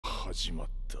始まっ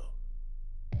た。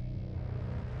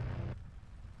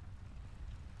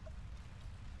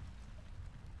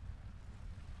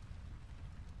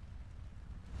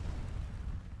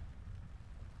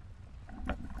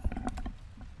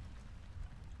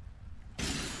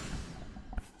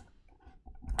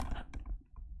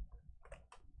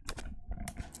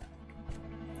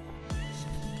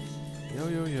Yo,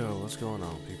 yo, yo, what's going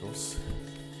on, peoples?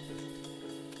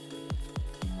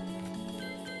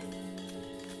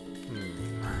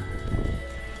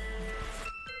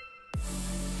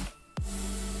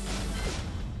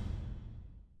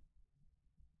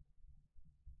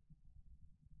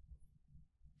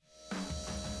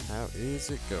 How is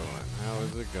it going? How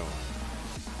is it going?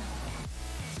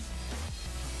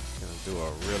 Gonna do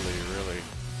a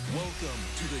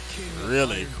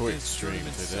really quick stream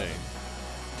today.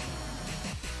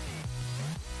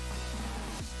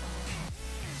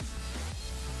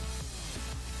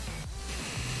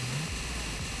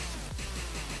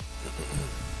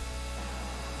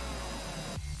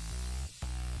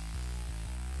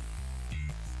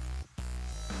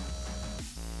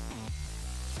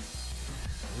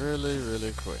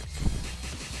 Really quick.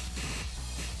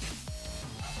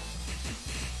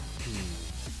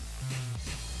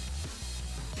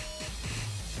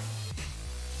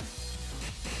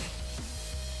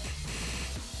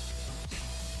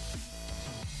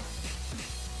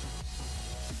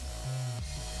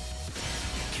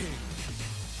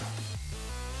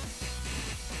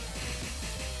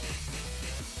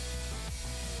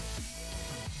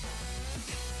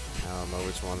 I don't know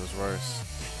which one is worse.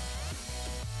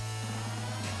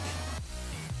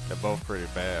 They're both pretty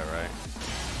bad, right?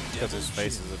 Because his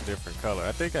face is a different color.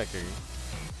 I think I can...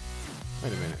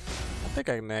 Wait a minute. I think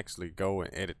I can actually go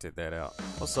and edit that out.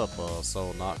 What's up,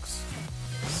 Soul Knox?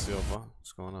 Silver?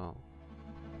 What's going on?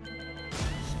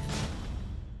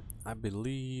 I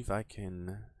believe I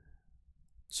can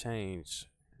change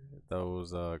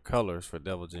those colors for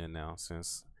Devil Jin now,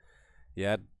 since...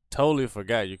 Yeah, I totally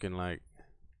forgot you can, like,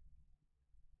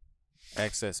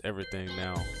 access everything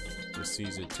now with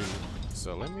Season 2.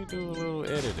 So let me do a little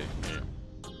editing here.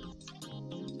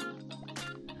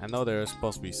 I know there's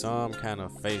supposed to be some kind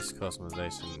of face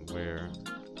customization where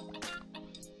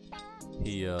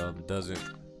he doesn't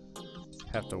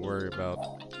have to worry about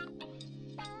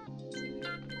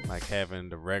like having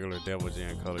the regular Devil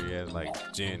Jin color. He has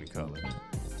like Jin color.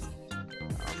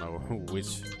 I don't know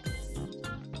which.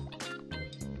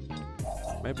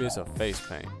 Maybe it's a face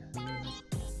paint.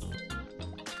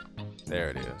 There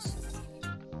it is.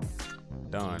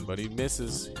 Done, but he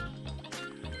misses.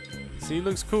 See, he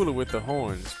looks cooler with the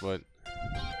horns, but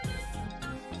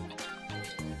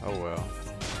oh well.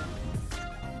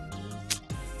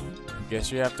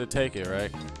 Guess you have to take it,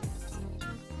 right?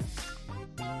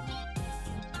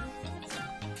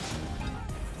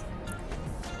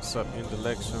 What's up,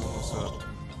 Intellection? What's up?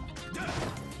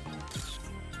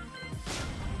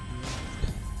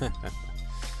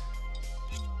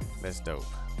 That's dope.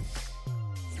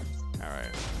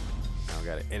 Alright. Now I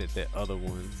gotta edit that other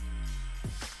one.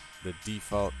 The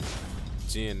default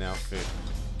Jin outfit.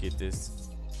 Get this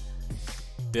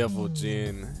Devil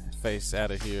Jin face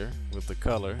out of here with the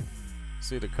color.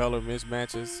 See the color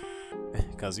mismatches?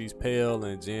 Cause he's pale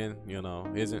and Jin, you know,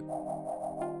 isn't.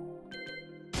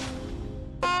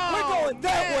 We're going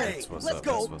that way! That's what's Let's up,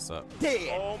 go! that's what's up.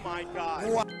 Dead. Oh my god.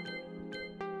 What?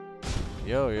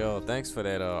 Yo, thanks for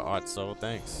that art soul,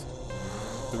 thanks.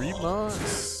 3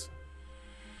 months.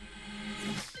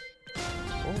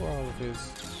 What were all of his?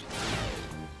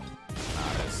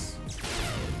 Nice.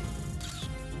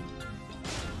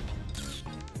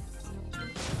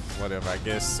 Whatever, I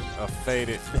guess a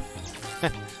faded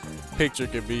picture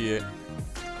could be it.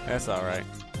 That's alright.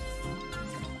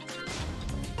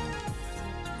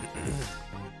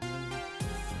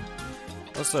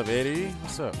 What's up, Eddie?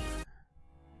 What's up?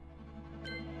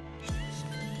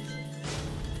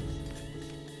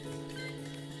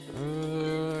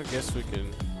 I guess we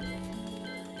can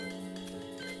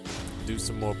do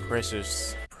some more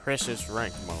precious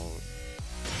rank mode.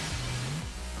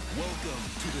 Welcome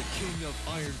to the King of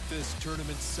Iron Fist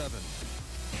Tournament 7.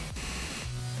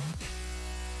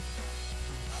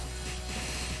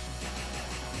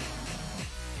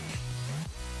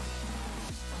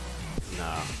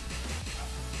 Nah.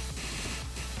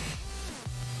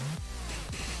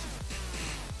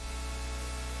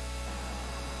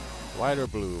 White or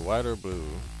blue? White or blue?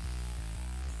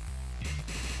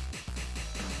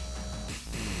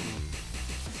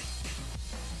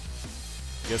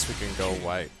 Guess we can go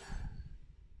white.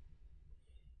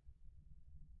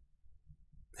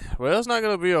 Well, it's not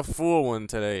gonna be a full one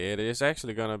today, Eddie. It's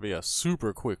actually gonna be a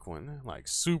super quick one, like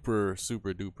super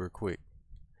duper quick.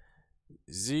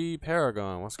 Z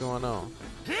Paragon, what's going on?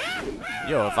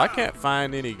 Yo, if I can't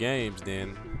find any games,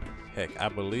 then heck, I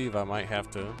believe I might have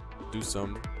to do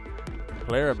some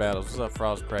player battles. What's up,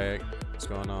 Frost Crag? What's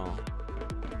going on?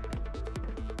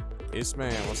 It's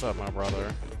man, what's up, my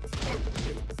brother?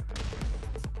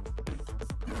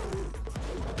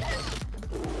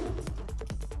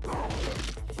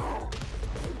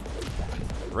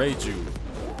 Rayju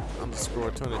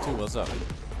 _ 22, what's up?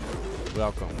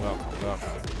 Welcome.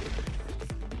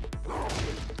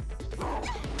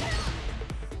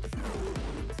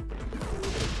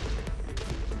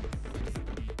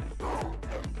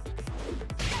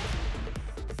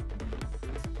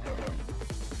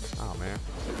 Oh man.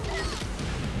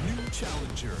 New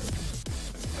challenger.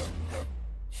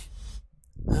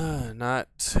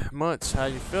 Not much. How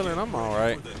you feeling? I'm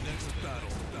alright.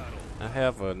 I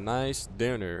have a nice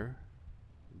dinner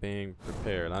being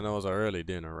prepared. I know it's an early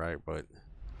dinner, right? But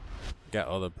got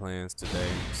other plans today,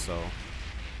 so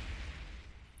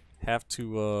have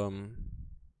to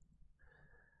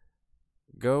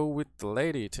go with the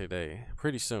lady today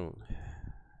pretty soon.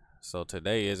 So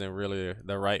today isn't really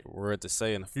the right word to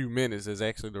say. In a few minutes is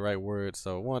actually the right word.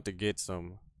 So I want to get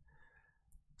some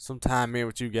time in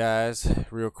with you guys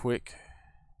real quick.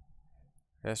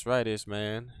 That's right, it's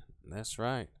man. That's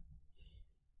right.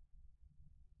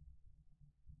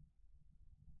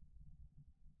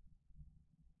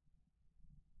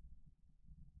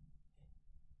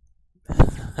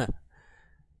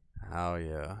 Oh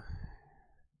yeah.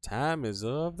 Time is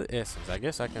of the essence. I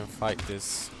guess I can fight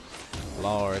this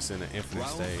Lars in the infinite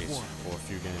stage for a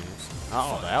few games.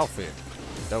 Oh, the outfit.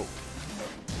 Dope.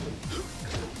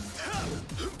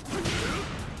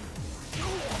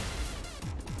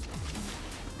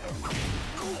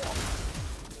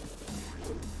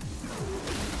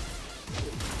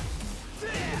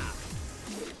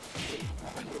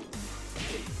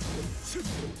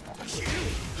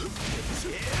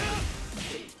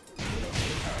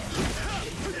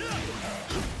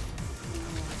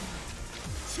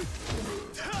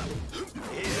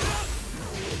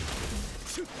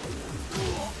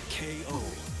 KO.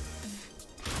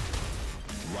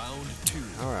 Round 2.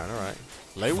 Alright.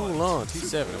 Lei Wulong,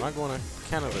 T7. Am I going to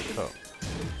Canada Cup?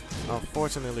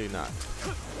 Unfortunately not.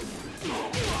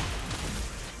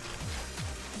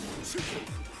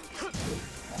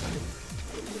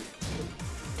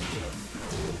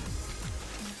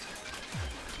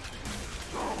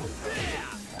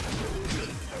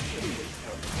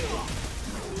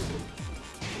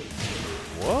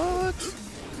 What?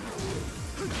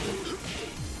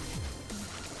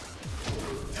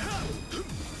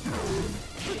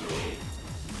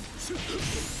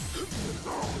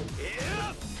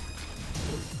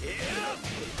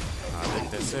 I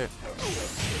think that's it.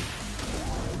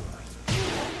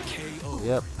 KO.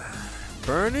 Yep.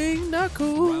 Burning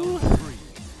Knuckle. Round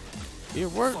 3.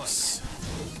 It works.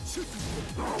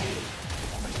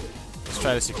 Let's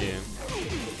try this again.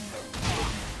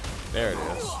 There it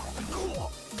is.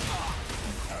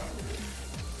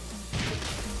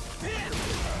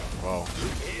 Whoa.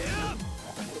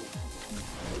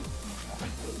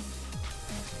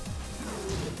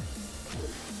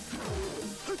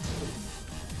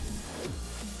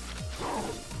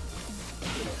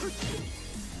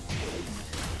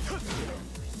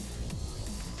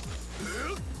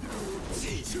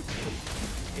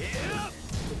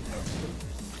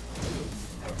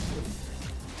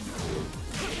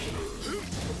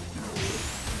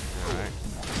 Alright.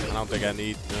 I don't think I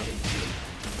need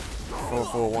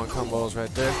 4-4-1 combos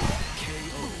right there.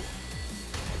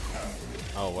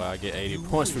 Oh wow, I get 80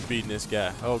 points for beating this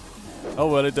guy. Oh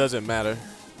well, it doesn't matter.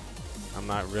 I'm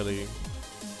not really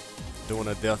doing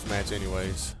a death match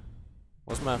anyways.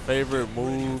 What's my favorite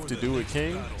move to do with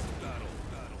King?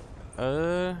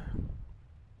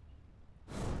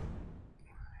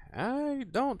 I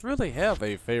don't really have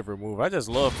a favorite move. I just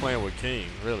love playing with King,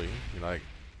 really. Like,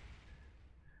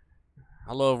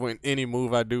 I love when any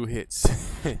move I do hits.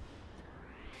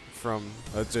 From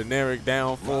a generic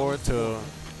down four to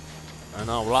an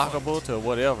unlockable to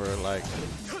whatever, like,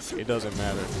 it doesn't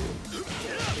matter.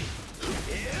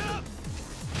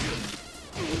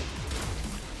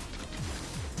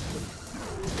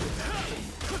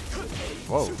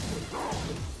 Whoa.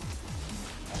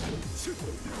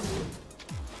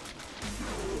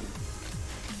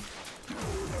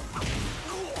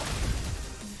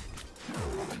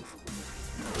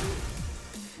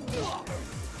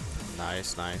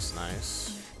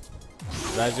 Nice.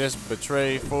 Did I just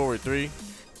betray forward 3?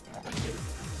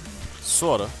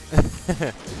 Sorta.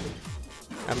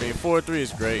 I mean, 4-3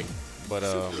 is great, but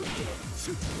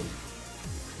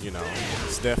you know,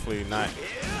 it's definitely not.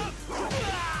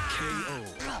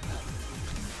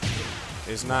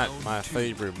 It's not my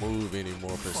favorite move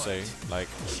anymore per se. Like,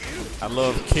 I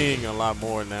love King a lot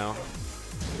more now.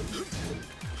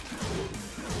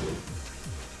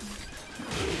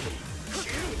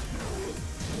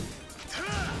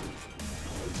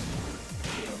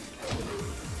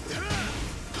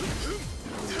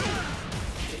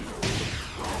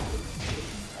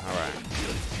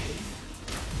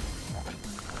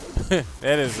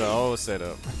 That is an old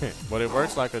setup, but it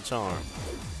works like a charm.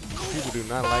 People do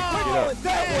not like to get up.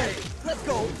 That way. Let's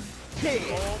go.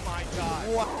 Oh my God.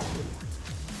 Wow.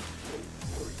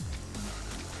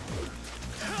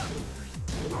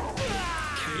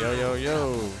 Yo, yo,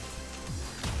 yo.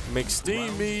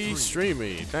 McSteamy,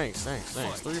 streamy. Thanks.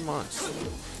 3 months.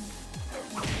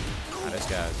 This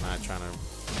guy's not trying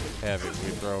to have it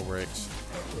with GamerDWreck.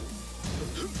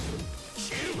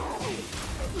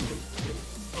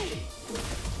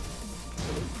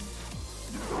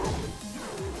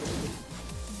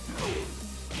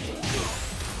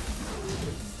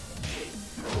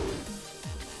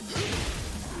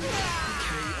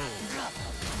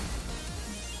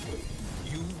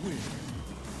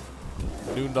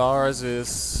 Noodars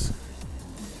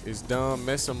is done.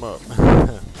 Mess him up.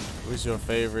 Who's your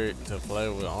favorite to play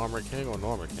with, Armor King or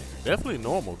Normal King? Definitely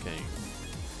Normal King.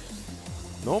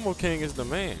 Normal King is the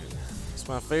man. It's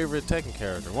my favorite Tekken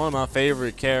character. One of my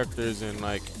favorite characters in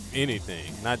like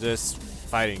anything, not just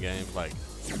fighting games, like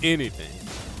anything.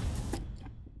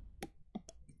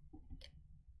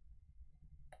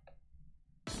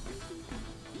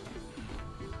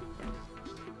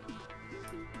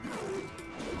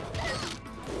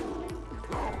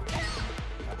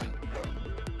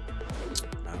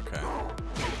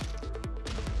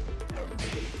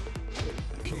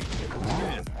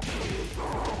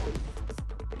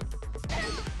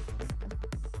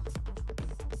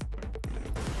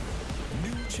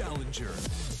 Challenger.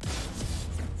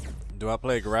 Do I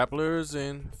play grapplers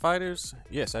and fighters?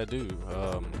 Yes, I do.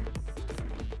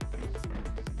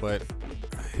 But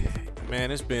man,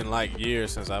 it's been like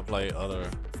years since I played other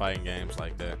fighting games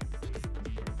like that.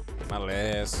 My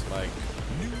last like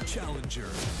New challenger.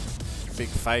 big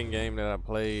fighting game that I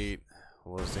played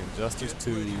was Injustice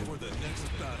 2,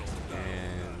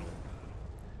 and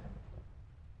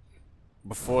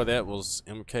before that was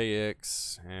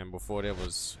MKX, and before that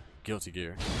was Guilty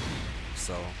Gear.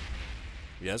 So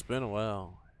yeah, it's been a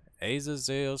while.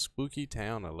 Azazel Spooky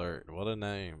Town Alert, what a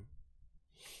name.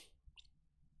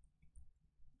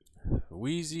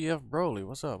 Wheezy F Broly,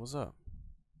 what's up?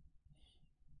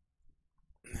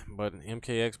 But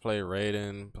MKX played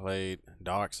Raiden, played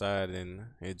Darkseid and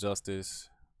Injustice,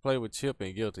 played with Chip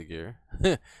and Guilty Gear.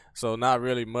 So not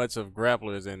really much of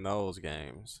grapplers in those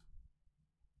games.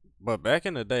 But back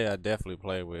in the day, I definitely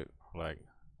played with like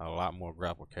a lot more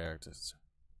grapple characters.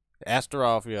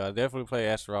 Astaroth, yeah, I definitely play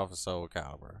Astaroth and Soul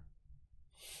Calibur.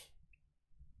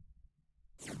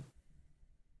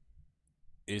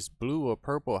 Is blue or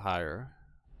purple higher?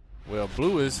 Well,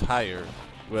 blue is higher.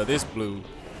 Well, this blue,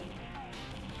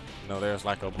 you know, there's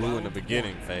like a blue in the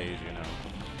beginning phase, you know.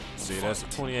 See, that's the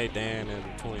 28th Dan and the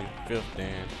 25th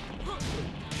Dan.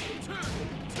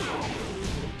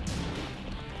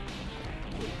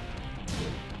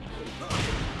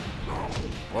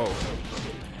 Whoa.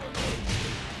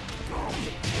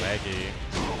 Laggy.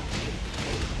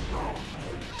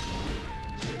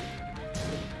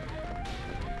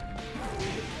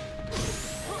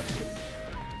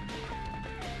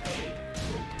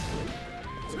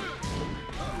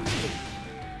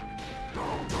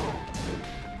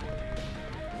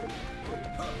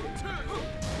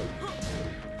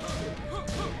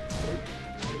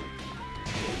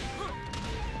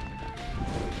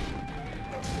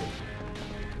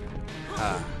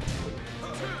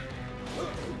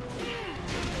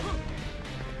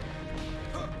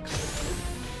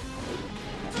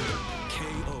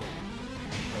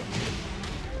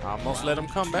 I almost let him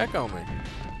come back on me.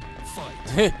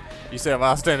 You said if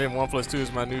I stand in 1+2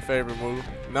 is my new favorite move.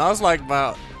 No, it's like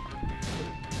my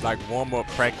warm-up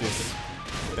practice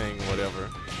thing, whatever.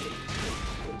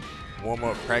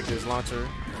 Warm-up practice launcher.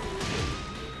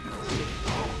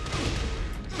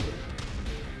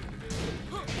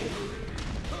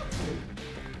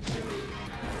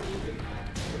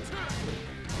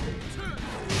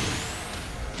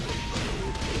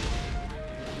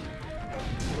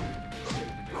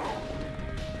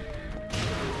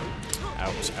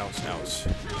 Ouch, ouch, ouch.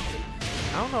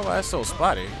 I don't know why it's so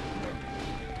spotty.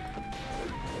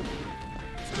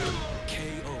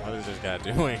 What is this guy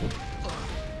doing?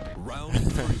 Round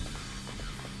 3.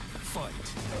 Fight.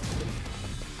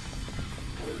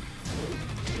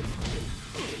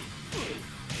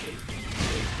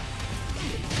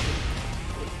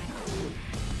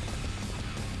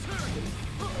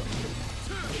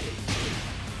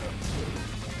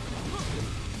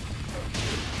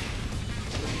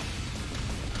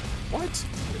 What?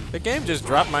 The game just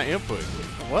dropped my input.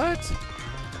 What?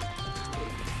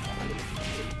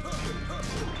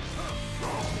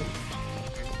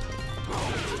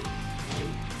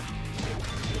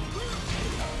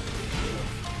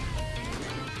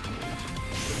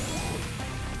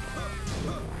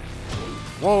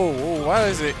 Whoa, whoa, why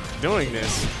is it doing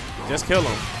this? Just kill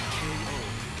him.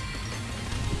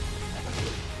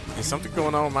 Is something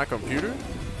going on with my computer?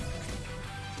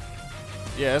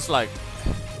 Yeah, it's like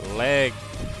lag.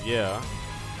 Yeah.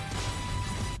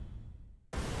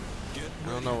 I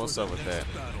don't know what's up with that.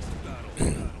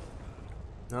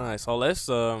 Alright, so let's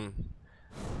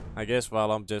I guess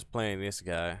while I'm just playing this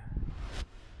guy,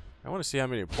 I want to see how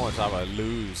many points I would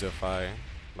lose if I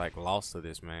like lost to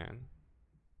this man.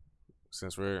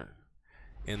 Since we're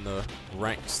in the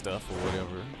ranked stuff or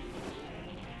whatever.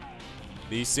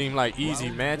 These seem like easy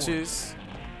matches.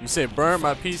 You said burn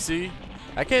my PC?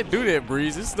 I can't do that,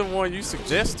 Breeze. This is the one you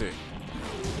suggested.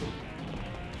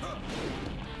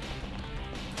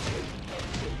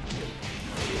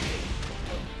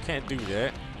 Can't do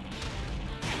that.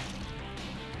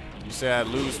 You say I'd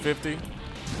lose 50?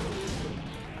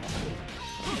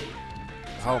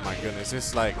 Oh my goodness,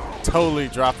 it's like totally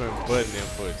dropping button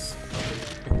inputs.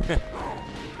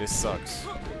 This sucks.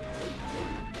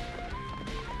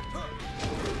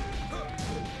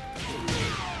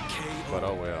 But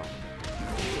oh well.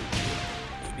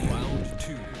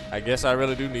 I guess I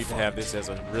really do need to have this as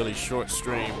a really short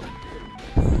stream.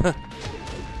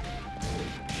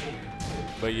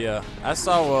 But yeah, I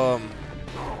saw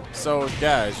so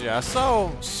guys, yeah, I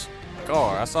saw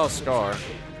Scar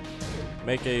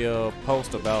make a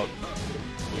post about,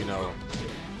 you know,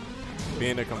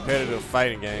 being a competitive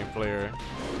fighting game player,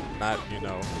 not, you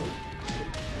know,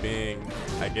 being,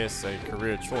 I guess, a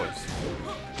career choice.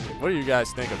 What do you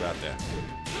guys think about that?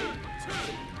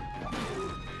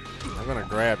 I'm gonna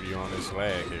grab you on this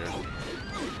lag here.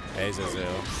 Azazel.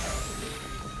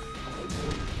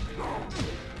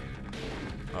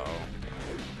 Uh-oh.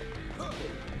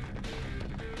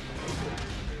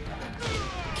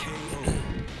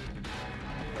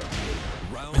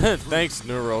 Thanks,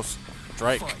 Neuros.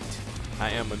 Strike. I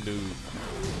am a noob.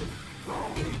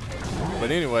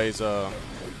 But anyways,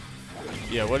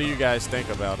 yeah, what do you guys think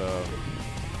about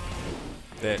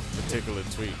that particular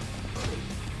tweet?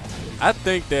 I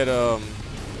think that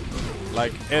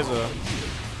like as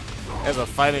a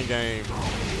fighting game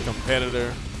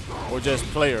competitor or just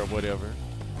player or whatever,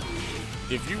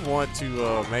 if you want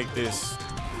to make this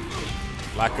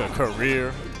like a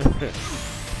career,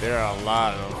 there are a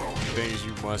lot of things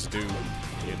you must do,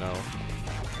 you know.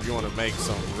 If you want to make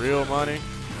some real money,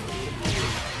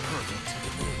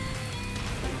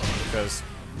 because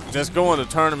just going to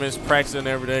tournaments, practicing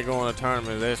every day, going to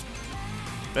tournaments,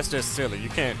 that's just silly. You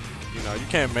can't, you know, you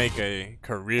can't make a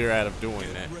career out of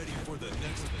doing that.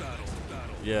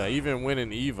 Yeah, even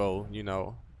winning Evo, you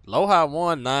know, Loha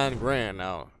won $9 grand.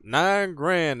 Now, $9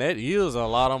 grand, that is a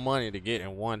lot of money to get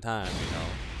in one time, you know.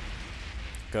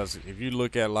 Because if you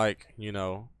look at, like, you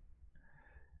know,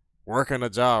 working a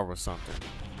job or something,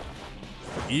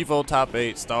 Evo top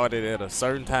 8 started at a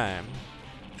certain time,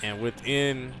 and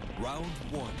within Round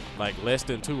 1, like less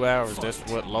than 2 hours, that's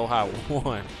what Loha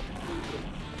won.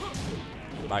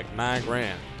 Like 9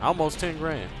 grand, almost 10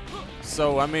 grand.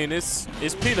 So I mean, it's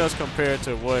peanuts compared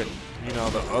to what, you know,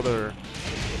 the other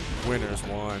winners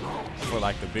won for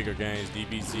like the bigger games,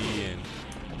 DBZ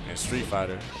and Street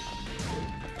Fighter.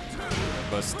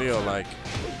 But still, like,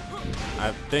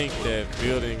 I think that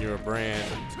building your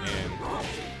brand and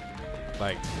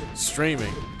like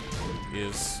streaming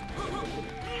is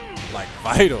like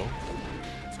vital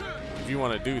if you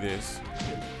want to do this,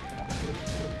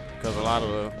 because a lot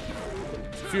of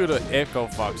few of the Echo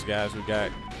Fox guys who got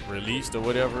released or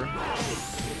whatever,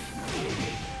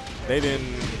 they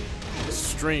didn't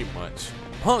stream much.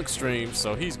 Punk streams,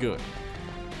 so he's good.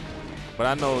 But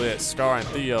I know that Scar and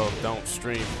Theo don't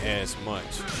stream as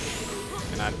much,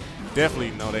 and I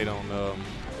definitely know they don't,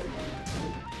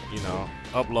 you know,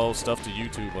 upload stuff to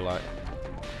YouTube a lot.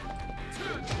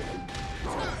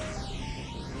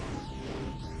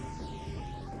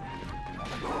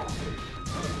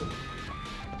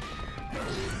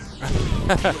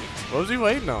 What was he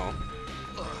waiting on?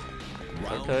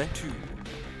 Okay. 2,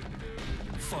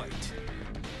 fight.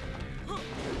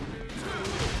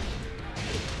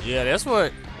 Yeah, that's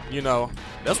what, you know,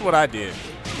 that's what I did.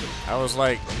 I was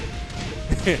like,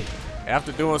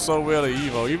 after doing so well at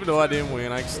Evo, even though I didn't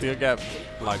win, I still got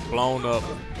like blown up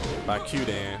by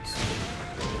Q-Dance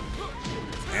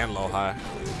and Low High.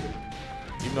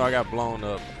 Even though I got blown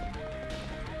up,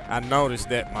 I noticed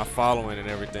that my following and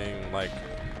everything like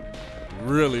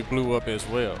really blew up as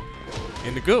well,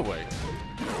 in the good way.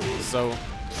 So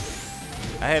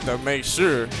I had to make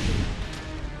sure.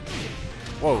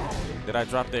 Whoa, did I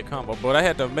drop that combo? But I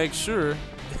had to make sure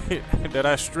that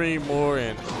I stream more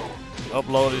and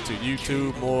upload it to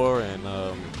YouTube more, and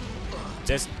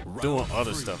just doing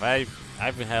other stuff. I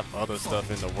even have other stuff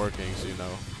in the workings, you know,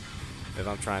 that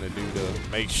I'm trying to do to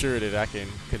make sure that I can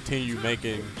continue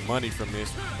making money from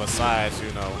this, besides,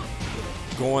 you know,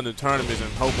 going to tournaments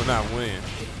and hoping I win.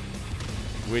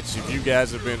 Which, if you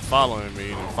guys have been following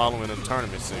me and following the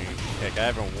tournament scene, heck, I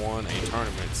haven't won a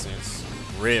tournament since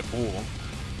Red Bull.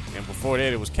 And before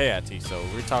that, it was KIT, so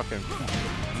we're talking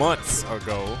months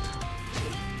ago.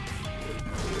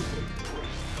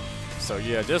 So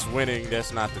yeah, just winning,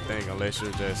 that's not the thing unless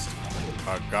you're just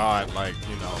a god like,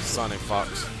 you know, Sonic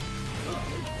Fox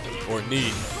or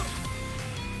Need.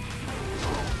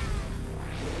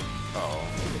 Uh-oh.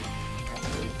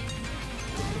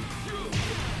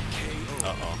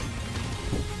 Uh-oh.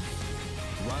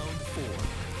 Round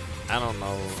 4. I don't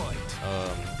know.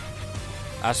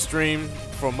 I stream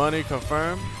for money,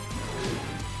 confirmed.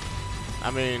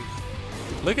 I mean,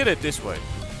 look at it this way.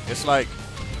 It's like,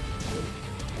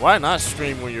 why not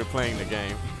stream when you're playing the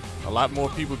game? A lot more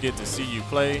people get to see you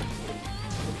play.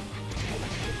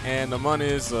 And the money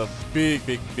is a big,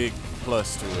 big, big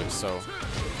plus to it. So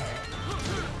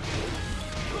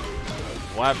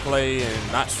why play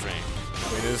and not stream?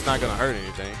 I mean, it's not going to hurt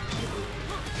anything.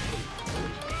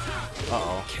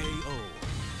 Uh-oh. KO.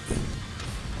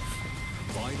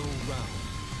 Final round.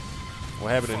 What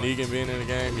happened to Negan being in the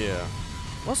game? Yeah.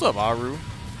 What's up, Aru?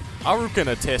 Aru can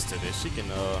attest to this. She can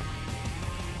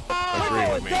agree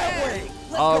with me.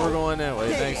 Oh, we're going that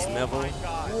way. Thanks, Neville.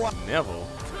 Neville.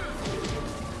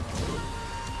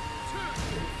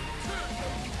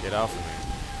 Get off of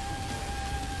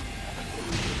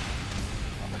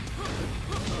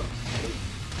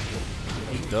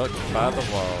me. He ducked by the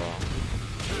wall.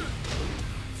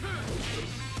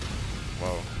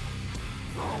 Whoa.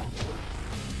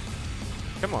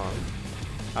 Come on.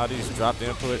 How these dropped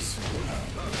inputs.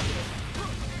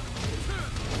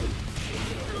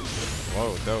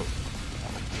 Whoa, dope.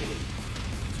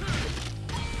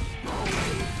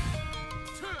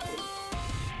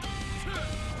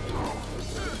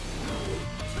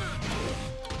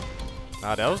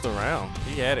 Nah, that was the round.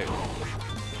 He had it.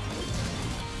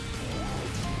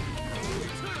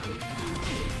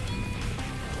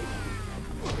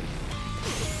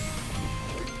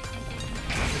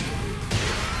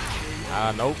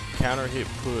 Nope. Counter hit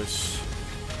push.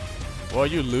 Well,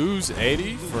 you lose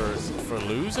 80 for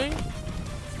losing?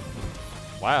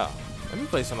 Wow. Let me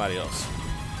play somebody else.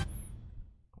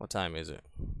 What time is it?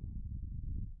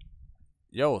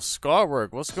 Yo,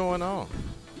 Scarwork, what's going on?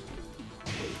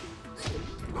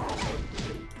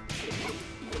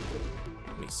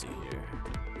 Let me see here.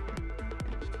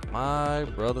 My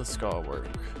brother Scarwork.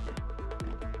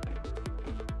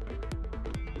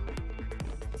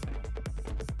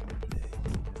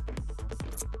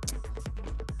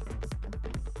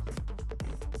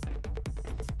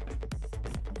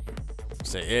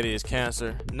 Say Eddie is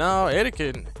cancer. No, Eddie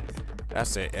can. I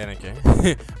said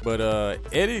Anakin. But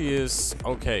Eddie is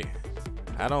okay.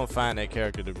 I don't find that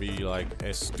character to be like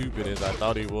as stupid as I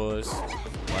thought he was.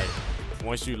 Like,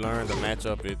 once you learn the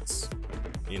matchup, it's,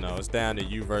 you know, it's down to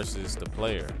you versus the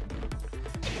player.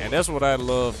 And that's what I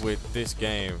love with this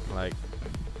game. Like,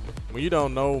 when you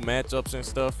don't know matchups and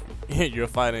stuff, you're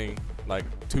fighting like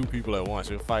two people at once.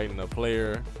 You're fighting a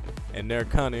player and their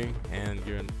cunning, and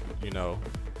you're, you know,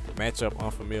 matchup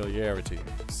unfamiliarity.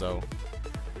 So,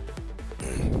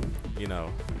 you know,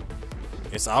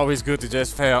 it's always good to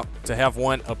just have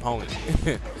one opponent.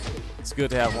 It's good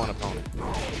to have one opponent.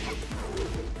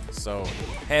 So,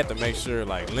 had to make sure,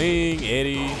 like, Ling,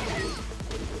 Eddie,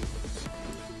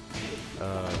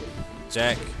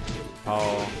 Jack,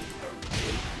 Paul,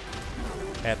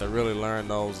 had to really learn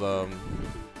those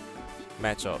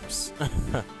matchups.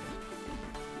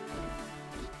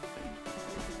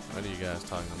 What are you guys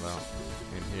talking about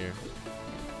in here?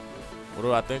 What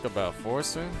do I think about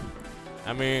forcing?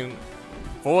 I mean,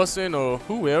 forcing or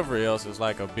whoever else is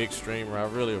like a big streamer. I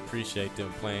really appreciate them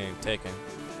playing Tekken,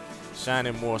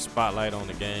 shining more spotlight on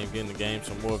the game, getting the game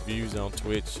some more views on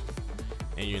Twitch,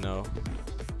 and, you know,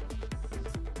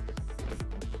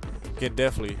 can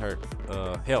definitely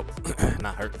help,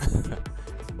 not hurt,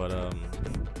 but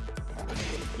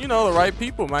you know, the right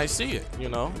people might see it. You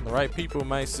know, the right people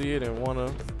might see it and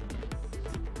wanna,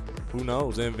 who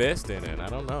knows, invest in it. I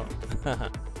don't know.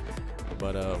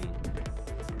 But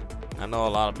I know a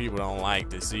lot of people don't like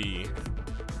to see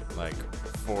like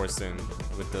forcing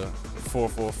with the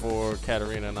 444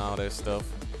 Katarina and all that stuff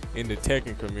in the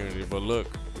Tekken community. But look,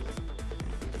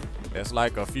 that's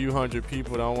like a few hundred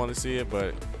people don't want to see it,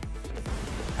 but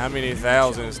how many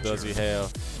thousands does he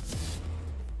have?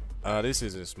 This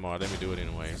isn't smart. Let me do it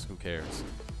anyways. Who cares?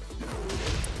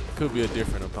 Could be a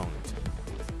different opponent.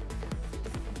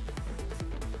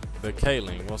 The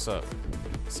K-Ling, what's up?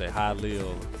 Say hi,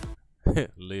 Lil.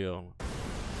 Lil.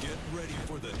 Get ready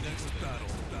for the next battle.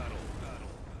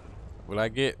 Will I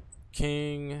get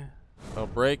King a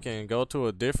break and go to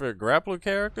a different grappler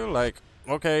character? Like,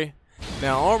 okay,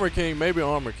 now Armor King, maybe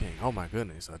Armor King. Oh my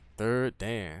goodness, a third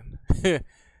Dan.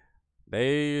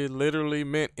 They literally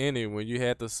meant any when you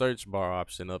had the search bar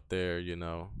option up there, you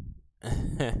know.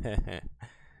 Yeah,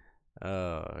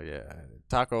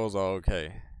 tacos are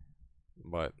okay,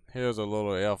 but here's a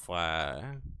little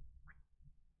FYI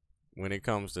when it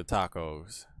comes to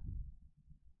tacos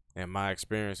and my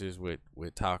experiences with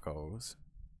tacos.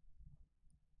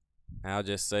 I'll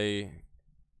just say,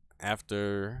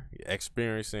 after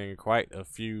experiencing quite a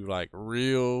few like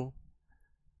real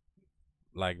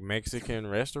like Mexican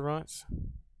restaurants,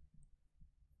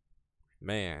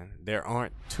 man, there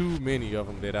aren't too many of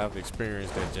them that I've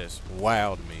experienced that just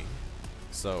wowed me.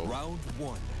 So Round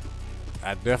 1.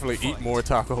 I definitely eat more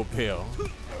Taco Bell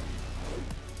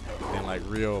than like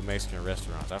real Mexican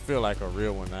restaurants. I feel like a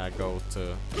real one, I go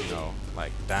to, you know,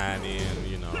 like dine in,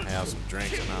 you know, have some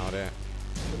drinks and all that.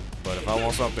 But if I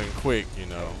want something quick, you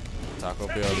know, Taco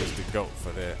Bell is the GOAT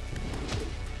for that.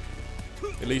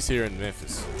 At least here in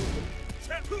Memphis.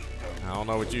 I don't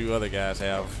know what you other guys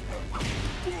have.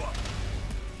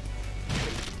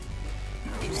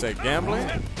 You say gambling?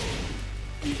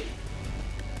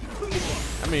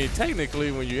 I mean,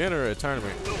 technically, when you enter a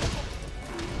tournament,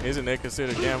 isn't that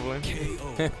considered gambling?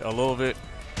 A little bit.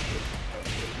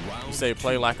 You say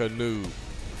play like a noob.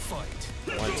 1,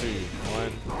 2,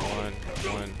 1, 1,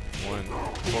 1, 1,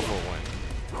 4, 4,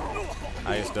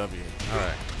 1. ISW. All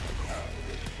right.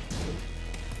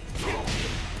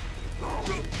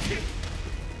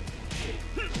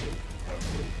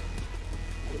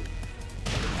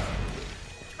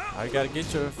 I gotta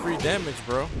get your free damage,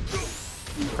 bro.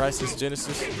 Crisis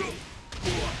Genesis.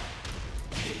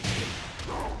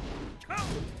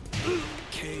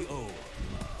 KO.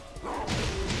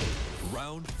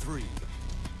 Round 3.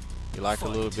 You like a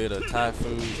little bit of Thai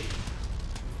food?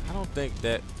 I don't think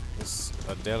that is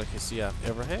a delicacy I've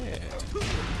ever had.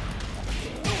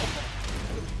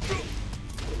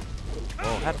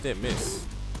 Oh, how did that miss?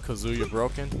 Kazuya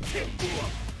broken?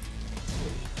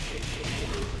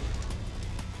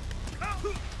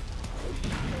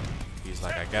 He's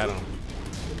like, I got him.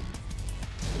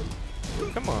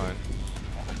 Come on.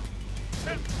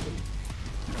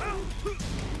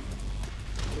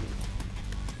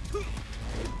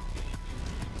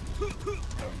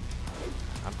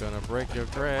 I'm gonna break your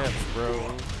grabs,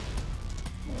 bro.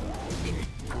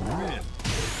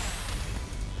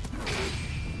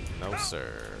 No,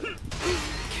 sir.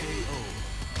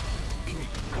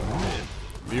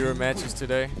 Viewer matches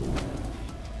today.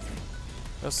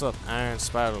 What's up, Iron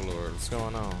Spider Lord? What's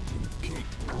going on?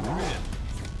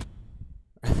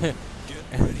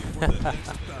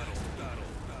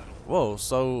 Whoa,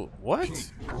 so what?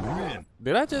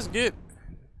 Did I just get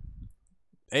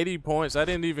 80 points? I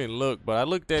didn't even look, but I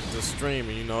looked at the stream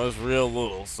and you know it's real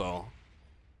little, so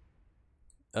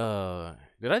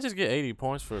did I just get 80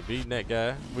 points for beating that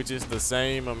guy? Which is the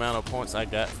same amount of points I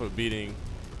got for beating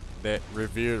that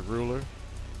revered ruler.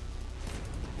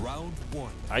 Round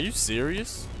 1. Are you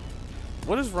serious?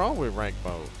 What is wrong with rank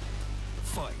mode?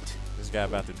 Fight. This guy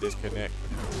about to disconnect.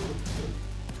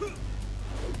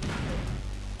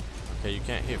 Okay, you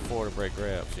can't hit 4 to break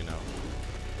grabs, you know.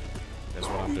 That's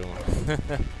what I'm doing.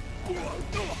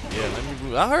 Yeah, let me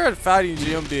move. I heard Fighting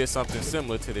Gym did something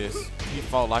similar to this. He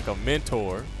fought like a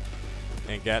mentor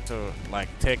and got to like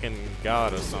Tekken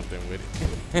Gawd or something with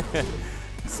it.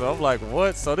 So I'm like,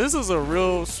 what? So this is a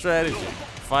real strategy,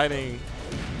 fighting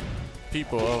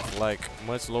people of like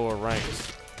much lower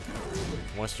ranks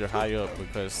once you're high up,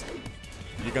 because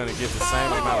you're gonna get the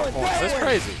same amount of points. That's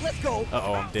crazy. Let's go.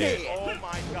 Uh-oh, I'm dead. Oh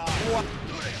my god.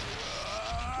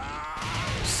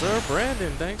 Sir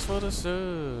Brandon, thanks for the sub.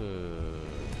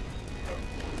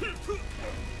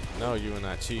 No, you will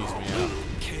not cheese me out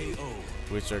KO.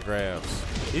 with your grabs.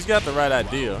 He's got the right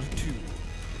idea. Round 2.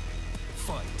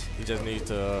 Fight. He just needs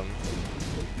to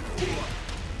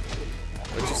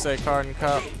what you say, Cardin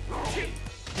Cop?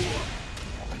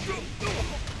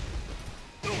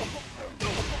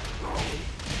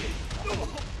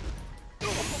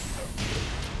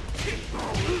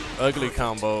 Ugly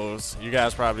combos. You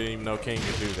guys probably didn't even know King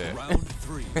could do that. Round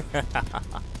 3.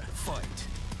 Fight.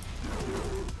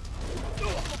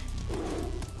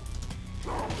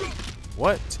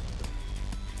 What?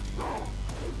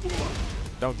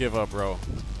 Don't give up, bro.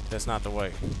 That's not the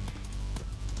way.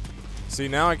 See,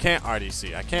 now I can't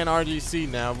RDC. I can't RDC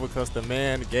now because the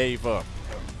man gave up.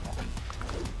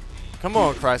 Come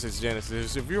on, Crisis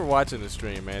Genesis. If you're watching the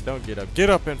stream, man, don't get up. Get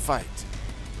up and fight.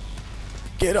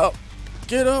 Get up.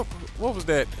 Get up. What was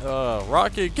that?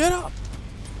 Rocket, get up.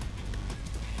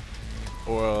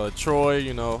 Or Troy,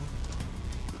 you know.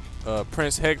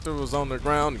 Prince Hector was on the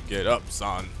ground. Get up,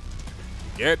 son.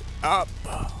 Get up.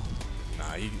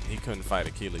 Nah, he couldn't fight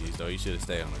Achilles, though. He should have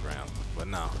stayed on the ground. But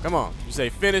no. Come on. You say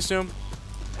finish him.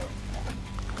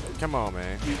 Come on,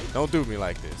 man. Don't do me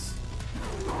like this.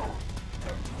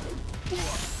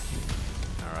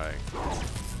 Alright.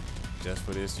 Just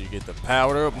for this, you get the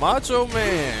powder of Macho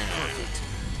Man.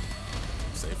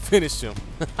 Say finish him.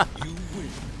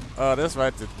 Oh, that's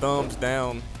right. The thumbs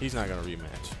down. He's not going to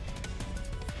rematch.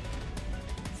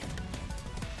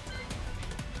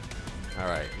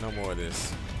 Alright, no more of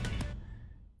this.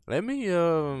 Let me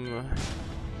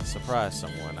surprise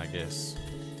someone, I guess.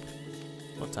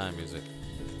 What time is it?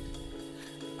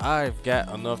 I've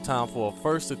got enough time for a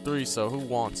first to 3, so who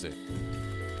wants it?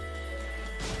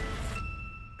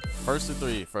 First to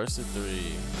 3, first to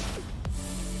 3.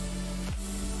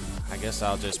 I guess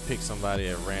I'll just pick somebody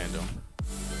at random.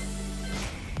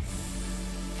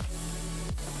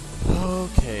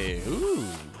 Okay, ooh.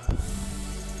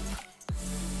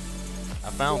 I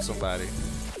found somebody.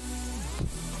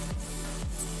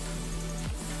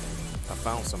 I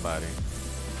found somebody.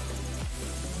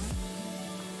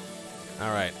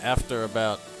 Alright, after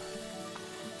about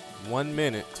 1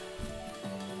 minute.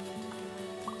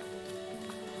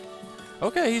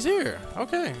 Okay, he's here.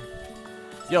 Okay.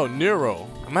 Yo, Nero,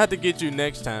 I'm gonna have to get you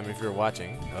next time if you're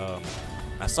watching.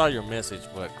 I saw your message,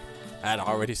 but I had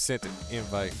already sent an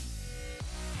invite.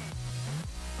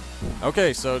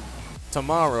 Okay, so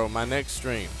tomorrow, my next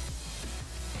stream.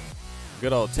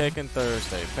 Good old Tekken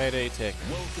Thursday, Payday Tekken.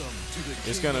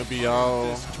 It's gonna be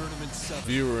all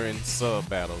viewer and sub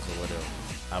battles or whatever.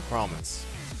 I promise.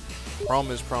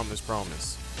 Promise, promise,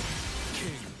 promise.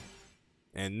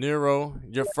 And Nero,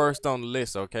 you're first on the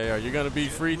list, okay? Are you gonna be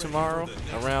free tomorrow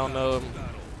around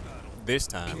this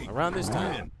time? Around this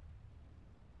time?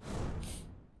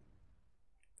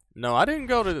 No, I didn't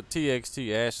go to the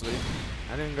TXT, Ashley.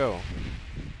 I didn't go.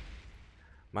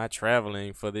 My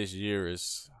traveling for this year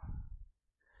is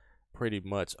pretty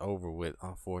much over with,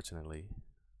 unfortunately.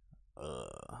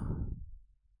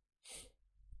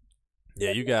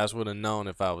 Yeah, you guys would have known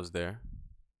if I was there.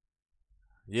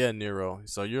 Yeah, Nero.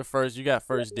 So you're first. You got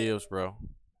first dibs, bro.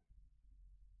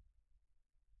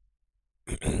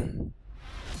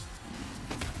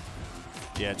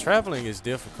 Yeah, traveling is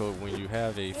difficult when you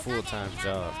have a full-time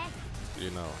job. You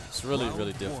know, it's really,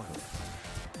 really difficult.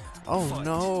 Oh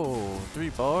no, 3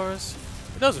 bars?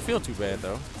 It doesn't feel too bad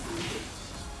though.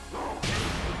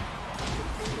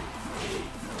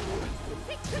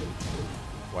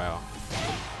 Wow.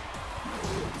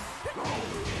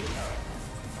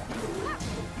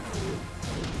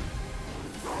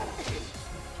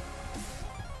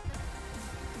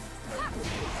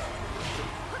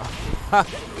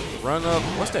 Run up.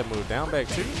 What's that move? Down back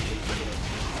 2?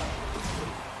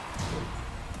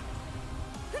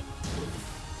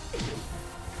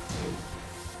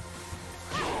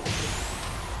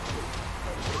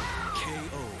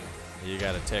 You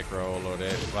got a tech roll or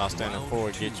that while standing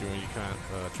forward get you when you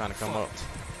trying to come up.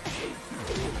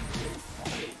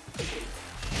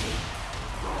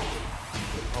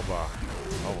 Oh boy.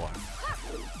 Oh boy.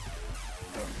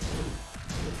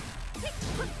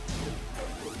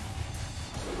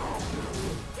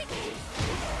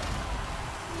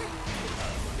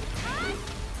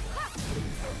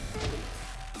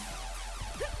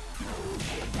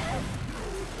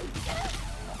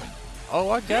 Oh,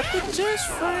 I got the chest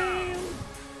frame.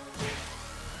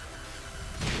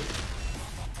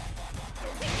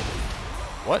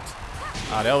 What?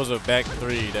 Ah, that was a back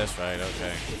 3. That's right.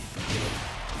 Okay.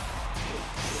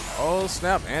 Oh,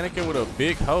 snap. Anakin with a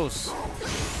big host.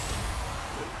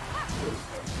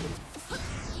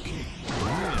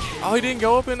 Oh, he didn't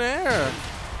go up in the air.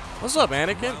 What's up,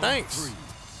 Anakin? Thanks.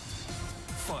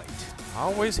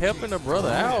 Always helping a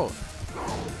brother out.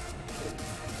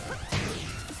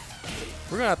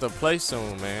 We're gonna have to play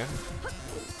soon, man.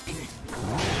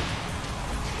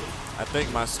 I think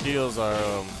my skills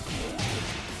are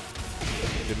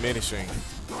diminishing.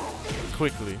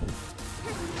 quickly.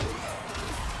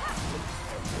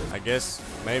 I guess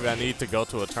maybe I need to go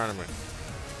to a tournament.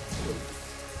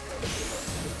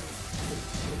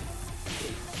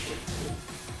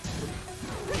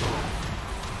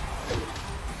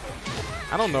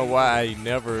 I don't know why I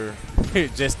never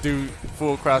just do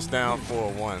full crouch down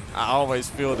 4-1. I always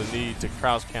feel the need to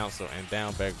crouch cancel and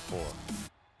down back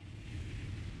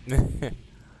 4.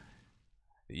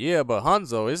 Yeah, but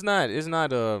Hanzo, it's not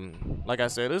like I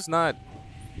said, it's not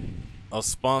a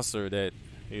sponsor that,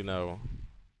 you know,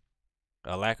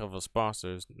 a lack of a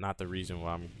sponsor is not the reason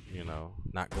why I'm, you know,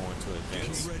 not going to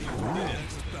events.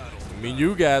 I mean,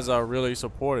 you guys are really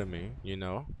supporting me, you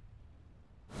know.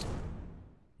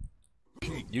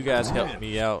 You guys helped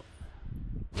me out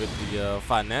with the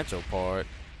financial part,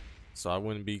 so I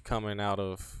wouldn't be coming out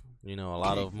of, you know, a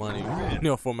lot of money, you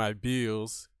know, for my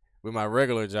bills with my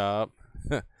regular job.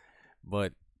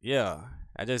 But yeah,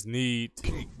 I just need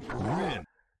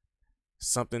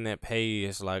something that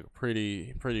pays like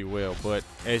pretty well. But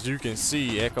as you can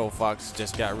see, Echo Fox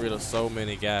just got rid of so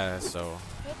many guys, so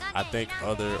I think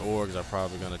other orgs are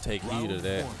probably gonna take heed of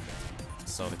that.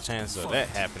 So the chances of that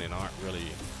happening aren't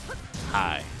really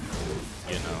high,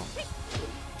 you know.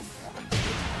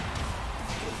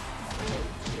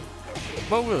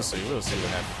 But we'll see what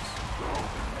happens.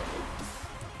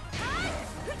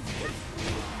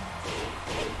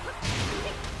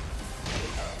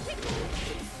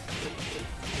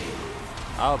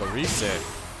 Oh, the reset.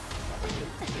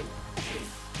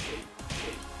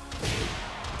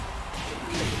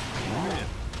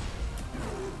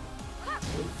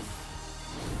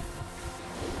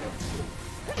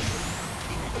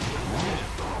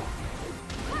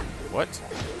 What?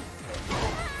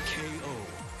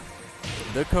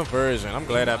 The conversion. I'm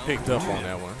glad I picked up on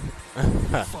that one.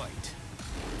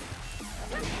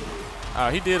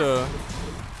 He did a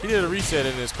reset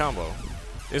in this combo.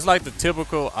 It's like the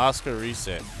typical Oscar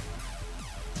reset.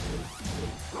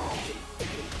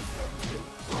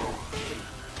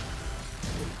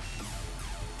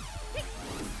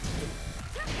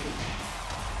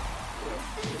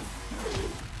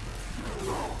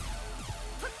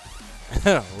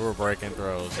 We're breaking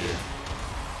throws here.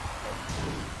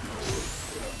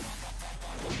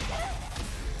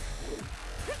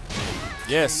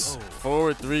 Yes,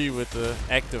 forward 3 with the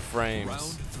active frames. Round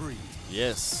 3.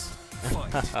 Yes.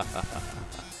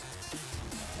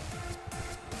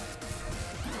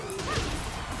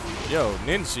 Yo,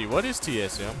 Ninji, what is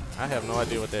TSM? I have no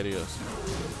idea what that is.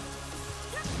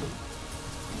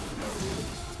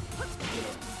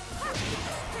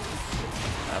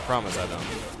 I promise I don't.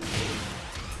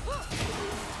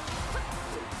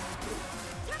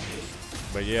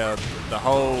 But yeah, the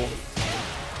whole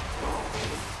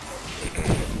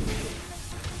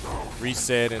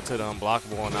reset into the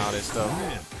unblockable and all that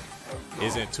stuff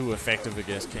isn't too effective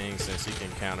against King since he can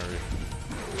counter it.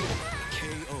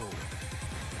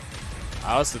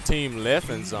 Oh, it's the team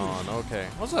Leffen's on. Okay.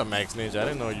 What's up, Max Ninja? I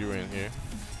didn't know you were in here.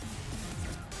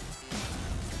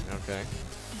 Okay.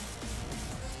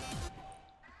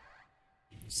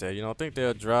 Said you don't think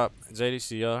they'll drop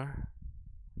JDCR?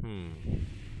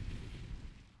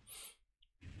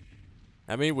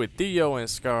 I mean, with Theo and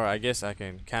Scar, I guess I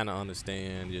can kind of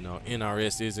understand, you know,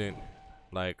 NRS isn't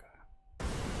like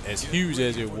as huge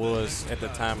as it was at the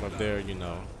time of their, you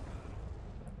know,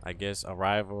 I guess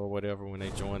arrival or whatever when they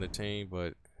joined the team.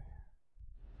 But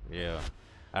yeah,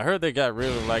 I heard they got rid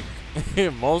of like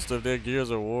most of their Gears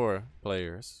of War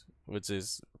players, which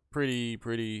is pretty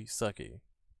sucky.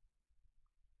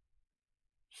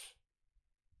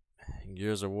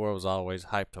 Gears of War was always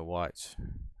hyped to watch,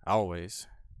 always.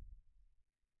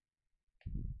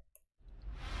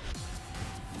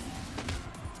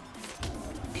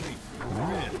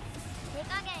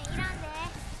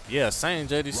 Yeah, same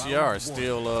JDCR is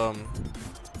still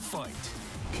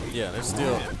yeah, they're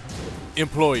still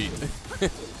employed.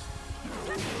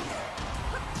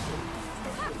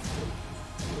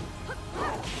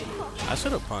 I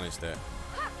should have punished that.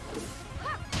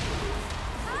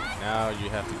 Now you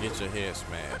have to get your head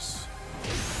smashed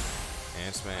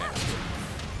and smashed.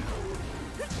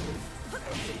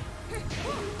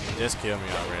 Just kill me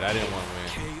already. I didn't want to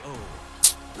win. Oh.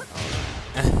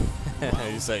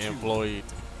 You say employed.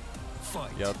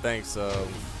 Yo, thanks,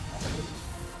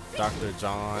 Dr.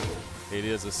 John. It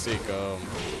is a sick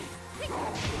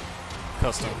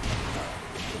custom.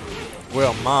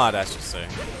 Well, mod, I should say.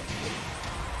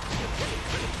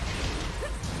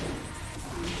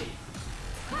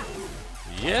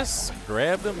 Yes,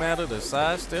 grabbed him out of the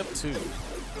side step too.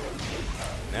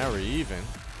 Now we're even.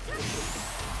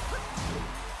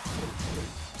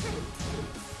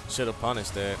 Should have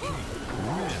punished that.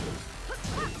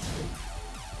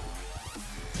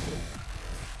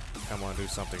 I'm gonna do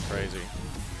something crazy.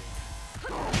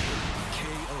 KO.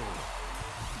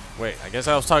 Wait, I guess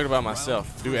I was talking about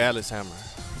myself. Do Atlas Hammer.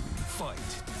 Fight.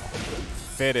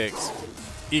 FedEx,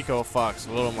 Eco Fox,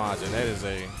 Lil Majin. That is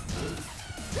a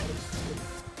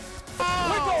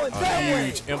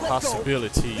huge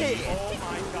impossibility. Oh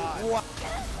my god.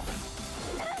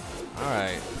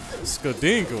 Alright.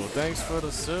 Skadingle, thanks for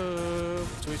the sub.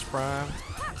 Twitch Prime.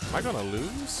 Am I gonna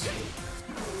lose?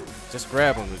 Just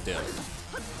grab him to death.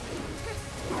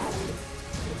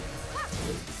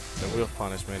 The whiff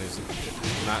punishment is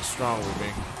not strong with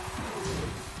me.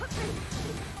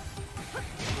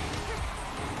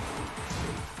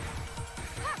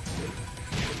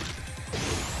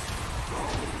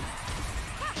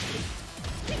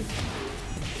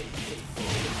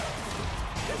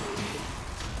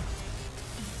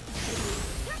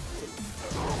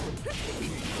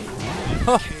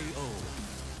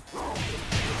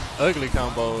 Ugly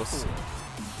combos.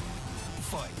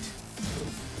 Fight.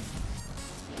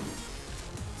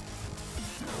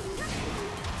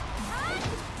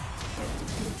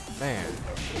 Man,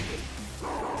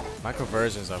 my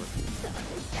conversions are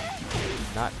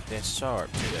not that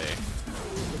sharp today.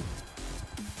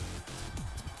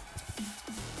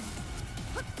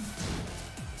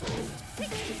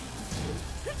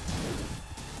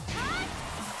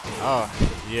 Oh,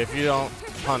 yeah, if you don't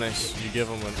punish, you give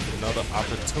them another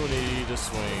opportunity to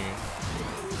swing.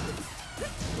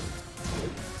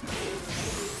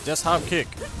 Just hop kick.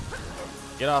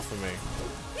 Get off of me.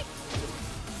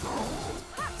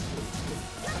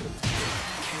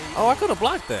 Oh, I could have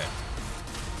blocked that.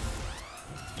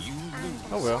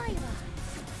 Oh well.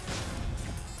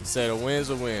 Said a win's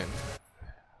a win.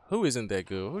 Who isn't that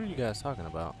good? What are you guys talking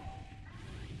about?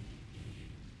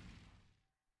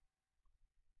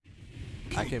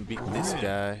 I can beat this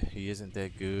guy. He isn't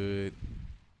that good.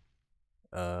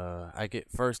 I get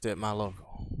first at my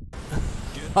local.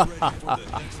 Get ready for the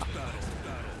next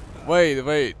battle.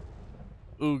 Wait.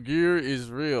 Ugur is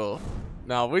real.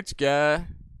 Now, which guy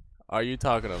are you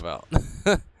talking about?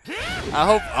 I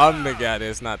hope I'm the guy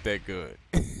that's not that good.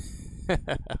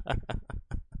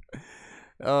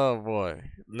 Oh boy.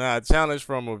 Now, a challenge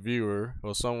from a viewer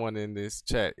or someone in this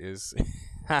chat is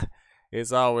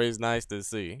it's always nice to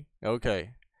see.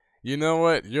 Okay. You know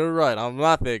what? You're right. I'm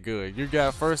not that good. You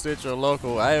got first at your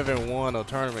local. I haven't won a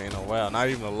tournament in a while. Not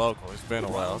even a local. It's been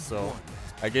a while. So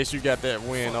I guess you got that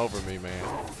win over me, man.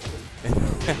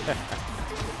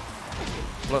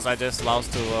 Plus, I just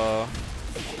lost to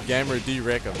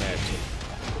GamerDWreck a match.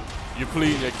 You're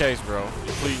pleading your case, bro.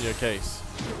 You're pleading your case.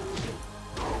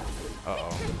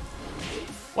 Uh-oh.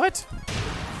 What?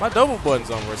 My double button's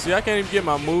over. See, I can't even get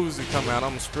my moves to come out.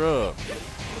 I'm a scrub.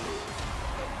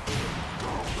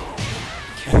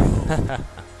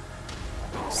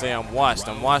 Say I'm washed.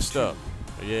 I'm washed up.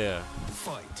 Yeah.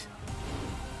 Fight.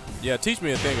 Yeah, teach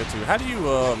me a thing or two. How do you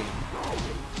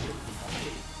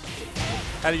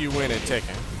win at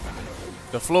Tekken?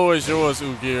 The floor is yours,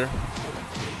 Ugur.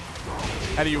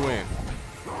 How do you win?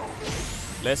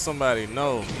 Let somebody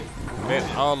know. Let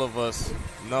all of us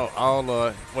know.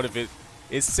 What if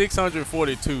it's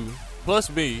 642 plus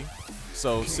me,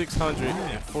 so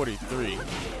 643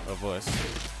 of us.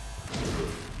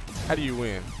 How do you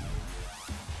win?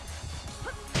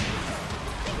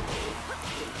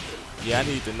 Yeah, I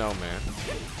need to know, man.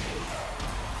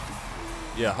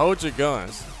 Yeah, hold your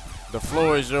guns. The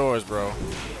floor is yours, bro.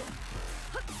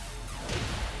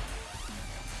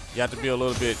 You have to be a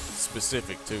little bit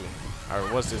specific, too. All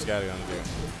right, what's this guy gonna do?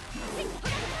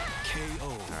 KO.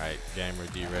 All right,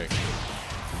 GamerDWreck.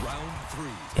 Round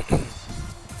 3.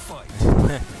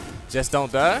 Fight. Just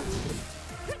don't die?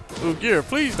 Ugur,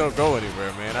 please don't go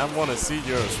anywhere, man. I want to see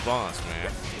your response,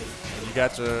 man. You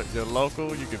got your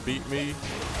local. You can beat me.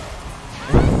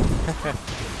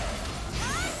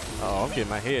 Oh, I'm getting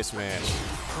my head smashed.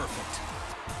 Perfect.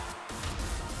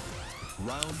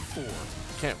 Round 4.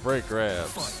 Can't break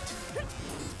grabs. Fight.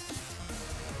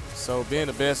 So being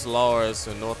the best Lars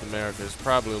in North America is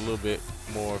probably a little bit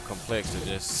more complex to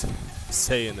just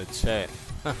say in the chat.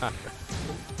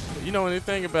 You know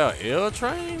anything about L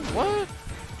Train? What?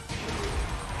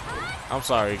 I'm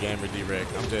sorry, GamerDWreck.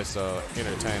 I'm just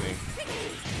entertaining.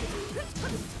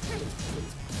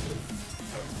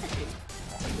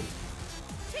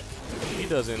 He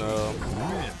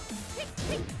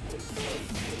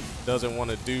doesn't want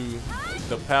to do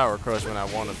the power crush when I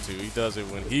want him to. He does it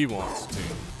when he wants to.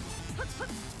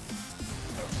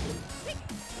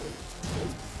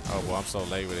 Oh boy, I'm so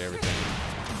late with everything.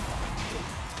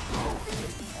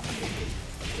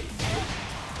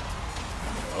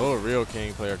 Oh, real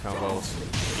king player combos.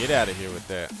 Get out of here with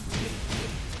that.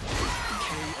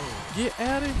 KO. Get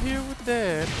out of here with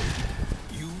that.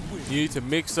 You win. You need to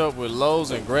mix up with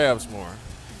lows and grabs more.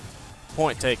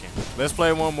 Point taken. Let's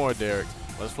play one more, Derek.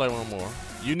 Let's play one more.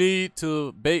 You need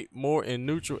to bait more in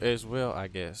neutral as well, I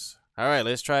guess. All right,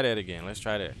 let's try that again. Let's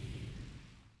try that.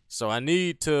 So I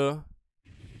need to.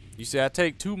 You see, I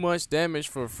take too much damage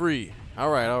for free. All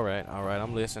right.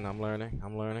 I'm listening. I'm learning.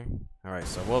 All right.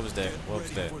 So what was that? What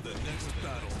was that?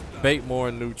 Bait more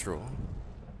in neutral.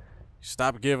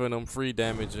 Stop giving them free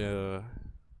damage. Yeah,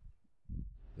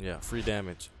 free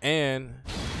damage. And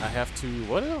I have to.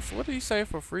 What else? What did he say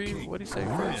for free? What did he say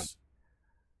first?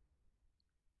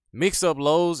 Mix up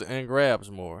lows and grabs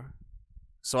more.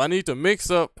 So I need to mix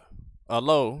up a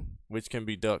low, which can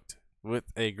be ducked, with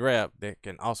a grab that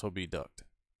can also be ducked.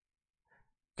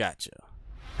 Gotcha.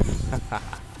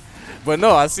 But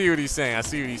no, I see what he's saying.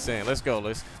 Let's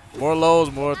go. More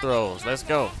lows, more throws. Let's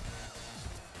go.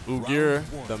 Ugur,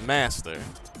 the master.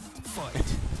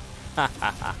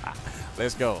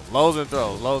 Let's go. Lows and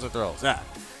throws. Ah.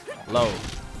 Low.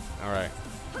 All right.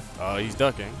 Oh, he's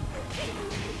ducking.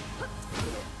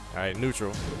 All right,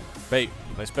 neutral. Bait.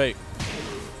 Let's bait.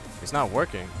 It's not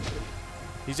working.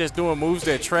 He's just doing moves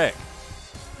that track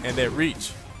and that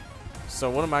reach. So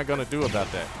what am I gonna do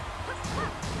about that?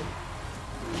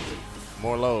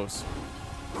 More lows.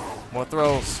 More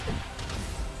throws.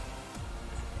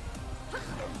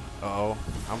 Uh-oh.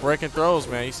 I'm breaking throws,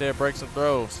 man. He said break some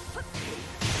throws.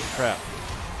 Crap.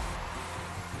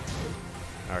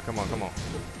 Alright, come on.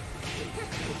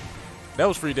 That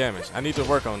was free damage. I need to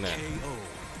work on that.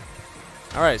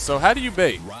 Alright, so how do you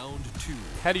bait? Round 2.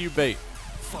 How do you bait?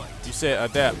 Fight. You said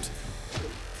adapt.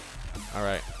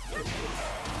 Alright.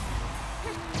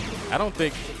 I don't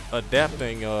think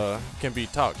adapting can be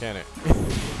taught, can it?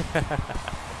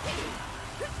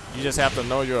 You just have to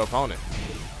know your opponent.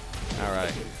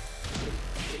 Alright.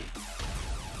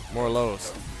 More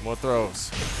lows. More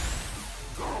throws.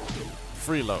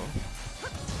 Free low.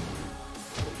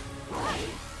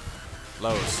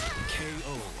 Lows.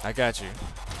 KO. I got you.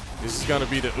 This is gonna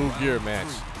be the Ugur match.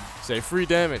 Say free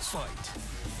damage. Fight.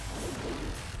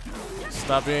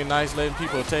 Stop being nice, letting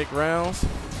people take rounds.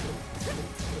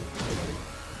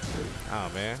 Oh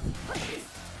man.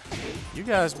 You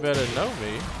guys better know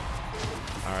me.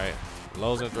 Alright.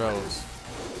 Lows and throws.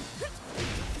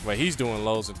 Wait, he's doing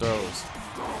lows and throws.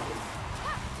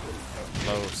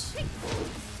 Lows.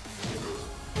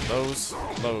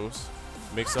 Lows.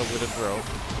 Mix up with a throw.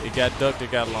 It got ducked,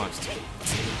 it got launched.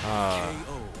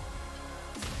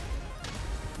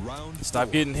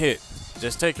 Stop getting hit.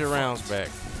 Just take your rounds back.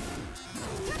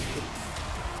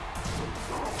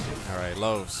 Alright,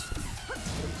 lows.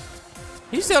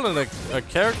 He's telling a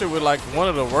character with like one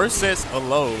of the worst sets of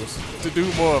lows to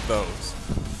do more of those.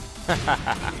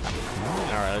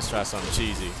 Alright, let's try something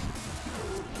cheesy.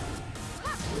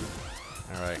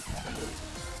 Alright.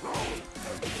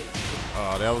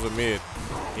 Oh, that was a mid.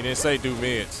 He didn't say do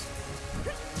mids.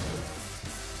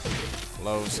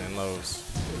 Lows and lows.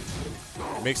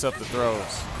 Mix up the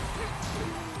throws.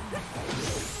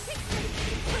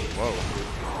 Whoa.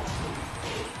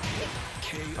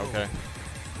 Okay.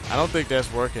 I don't think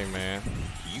that's working, man.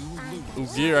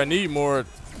 Ugur, I need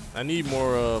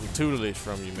more tutelage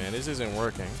from you, man. This isn't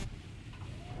working.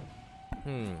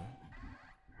 Let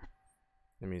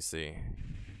me see.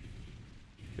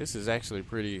 This is actually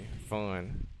pretty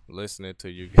fun listening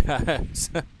to you guys.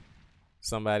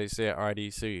 Somebody said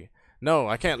RDC. No,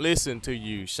 I can't listen to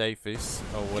you, Shafis,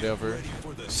 or whatever.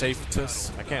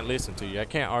 Shaftus. I can't listen to you. I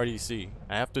can't RDC.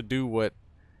 I have to do what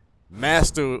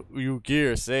Master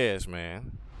Ugur says,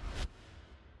 man.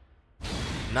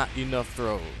 Not enough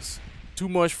throws. Too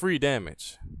much free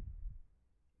damage.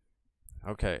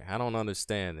 Okay, I don't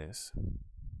understand this.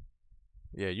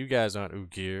 Yeah, you guys aren't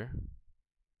Ugur.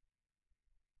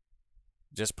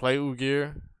 Just play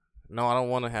Ugur. No, I don't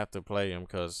want to have to play him,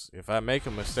 because if I make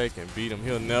a mistake and beat him,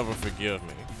 he'll never forgive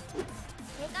me.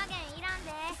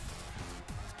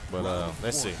 But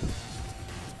let's see.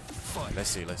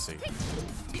 Let's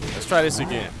try this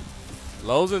again.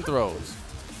 Lows and throws.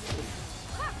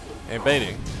 And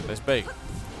baiting. Let's bait.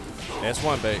 That's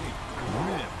one bait.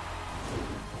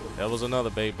 That was another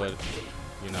bait, but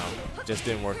you know, just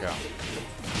didn't work out.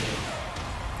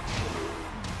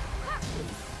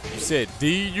 You said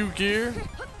D Ugur?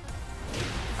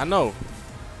 I know.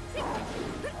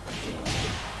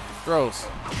 Throws.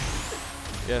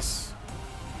 Yes.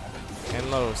 And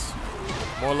lows.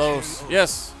 More lows.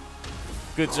 Yes.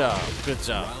 Good job. Good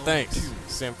job. Thanks.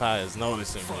 Senpai is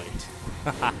noticing me.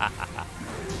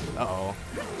 Uh-oh.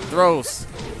 Throws.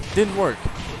 Didn't work.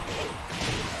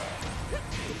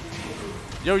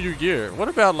 Yo, Ugur. What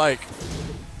about like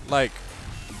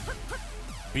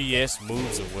BS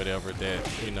moves or whatever that,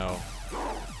 you know,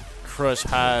 crush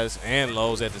highs and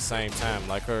lows at the same time,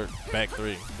 like her back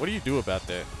three. What do you do about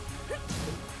that?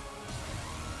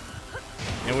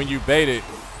 And when you bait it,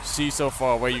 she's so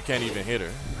far away you can't even hit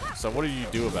her. So what do you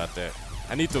do about that?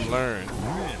 I need to learn.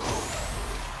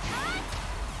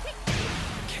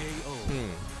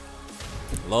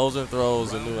 Lows and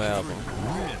throws, a new album.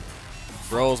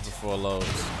 Throws before lows.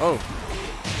 Oh.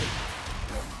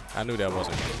 I knew that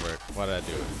wasn't going to work. Why did I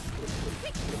do it?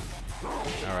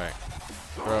 Alright.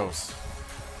 Throws.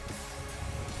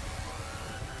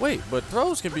 Wait, but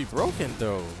throws can be broken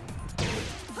though.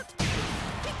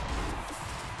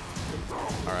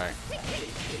 Alright.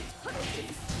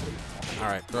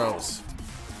 Alright, throws.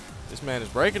 This man is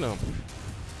breaking them.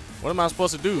 What am I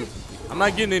supposed to do? I'm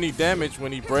not getting any damage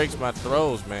when he breaks my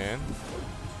throws, man.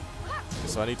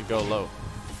 So I need to go low.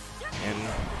 And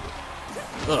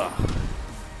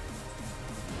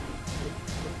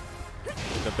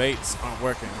the baits aren't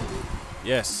working.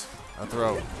 Yes, a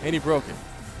throw. And he broke it.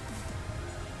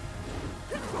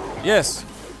 Yes.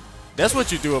 That's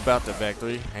what you do about the back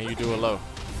three. And you do a low.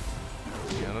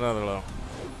 And another low.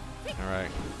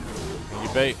 Alright. And you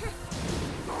bait.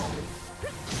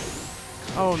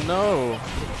 Oh no.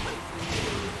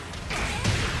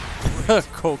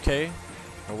 Okay.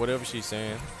 Or whatever she's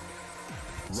saying.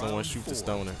 Someone shoot the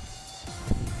stoner.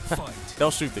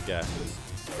 Don't shoot the guy.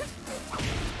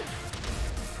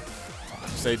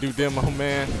 Say, do demo,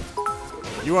 man.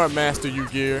 You aren't master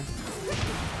Ugur.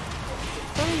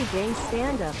 Funny gang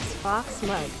stand-ups, Fox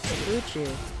Mud, Buchu.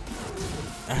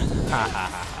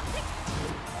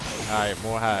 Alright,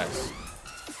 more highs.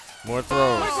 More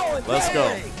throws. Let's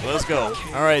go. Let's go.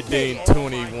 Alright, Dean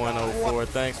 2104.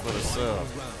 Thanks for the sub.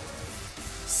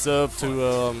 Sub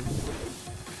to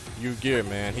Ugur,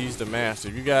 man. He's the master.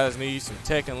 If you guys need some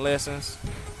Tekken lessons,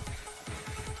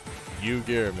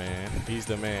 Ugur, man. He's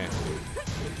the man.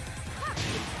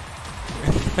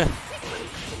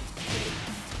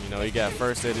 You know, he got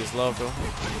first at his local.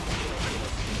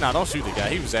 Nah, don't shoot the guy.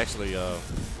 He was actually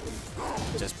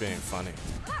just being funny.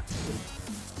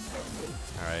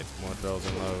 Alright, more throws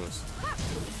and lows.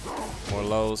 More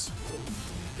lows.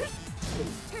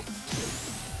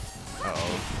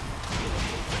 Uh-oh.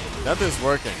 Nothing's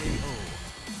working.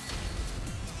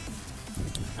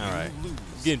 Alright.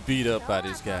 Getting beat up by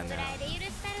this guy now.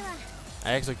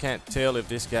 I actually can't tell if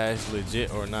this guy is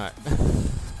legit or not.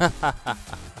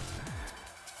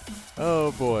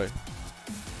 Oh boy.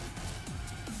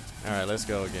 Alright, let's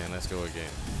go again. Let's go again.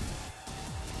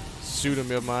 Shoot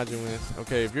him if Majin wins.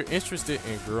 Okay, if you're interested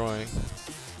in growing,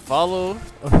 follow.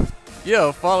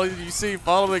 Yeah, follow. You see,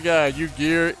 follow the guy.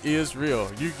 Ugur is real.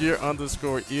 Ugur _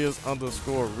 is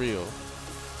 _ real.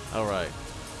 Alright.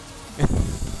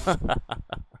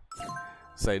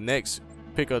 Say next,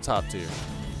 pick a top tier.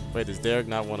 Wait, does Derek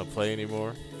not want to play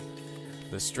anymore?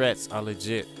 The strats are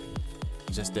legit.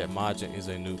 Just that Majin is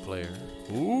a new player.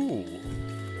 Ooh.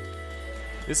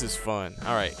 This is fun.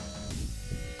 Alright.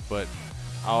 But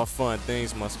all fun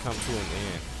things must come to an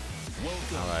end.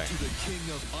 Alright.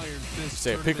 You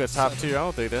say pick a top tier. I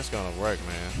don't think that's gonna work,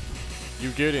 man.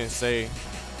 Ugur didn't say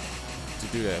to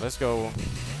do that. Let's go.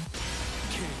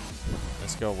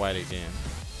 Let's go white again.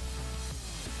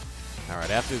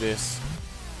 Alright, after this,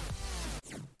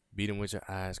 beat him with your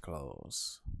eyes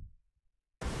closed.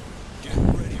 Get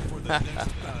ready for the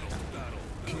next battle.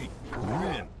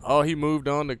 Oh, he moved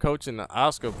on to coaching the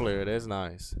Oscar player. That's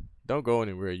nice. Don't go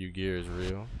anywhere. Ugur is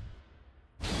real.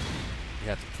 You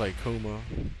have to play Kuma.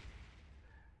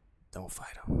 Don't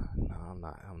fight him. No, I'm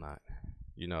not. I'm not.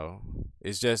 You know,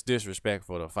 it's just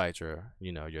disrespectful to fight your,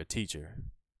 you know, your teacher.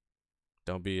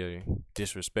 Don't be a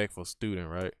disrespectful student,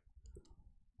 right?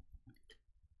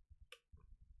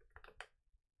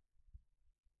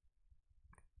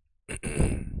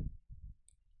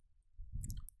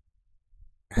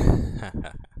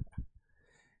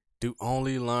 Do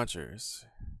only launchers.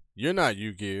 You're not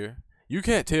Ugur. You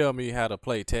can't tell me how to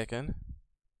play Tekken.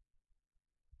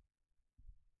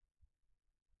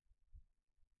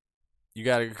 You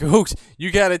gotta coach.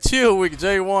 You gotta chill with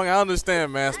Jay Wong. I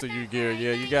understand, Master Ugur.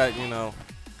 Yeah, you got, you know,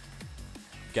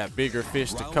 got bigger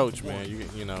fish to coach, man.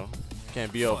 You know,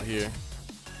 can't be over here,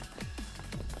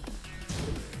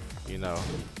 you know,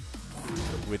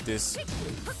 with this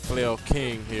Flail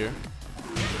King here.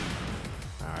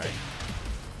 All right,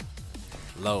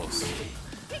 lows.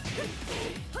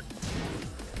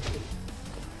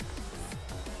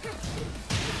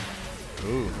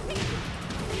 Ooh,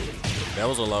 that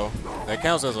was a low. That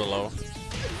counts as a low.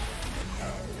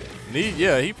 Knee,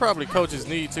 yeah, he probably coaches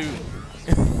knee too.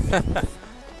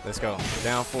 Let's go.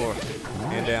 Down 4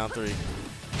 and down 3.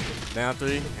 Down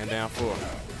 3 and down 4.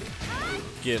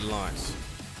 Get launched.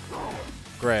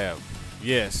 Grab.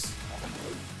 Yes.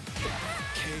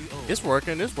 It's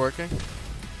working. It's working.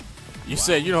 You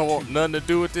said you don't want nothing to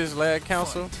do with this lag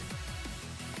council?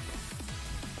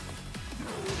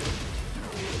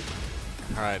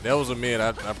 Alright, that was a mid.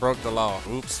 I broke the law.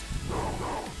 Oops.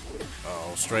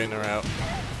 Uh-oh, straighten her out.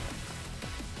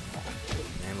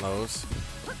 And lows.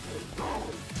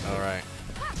 Alright.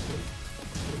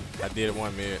 I did it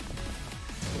one mid.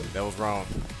 That was wrong.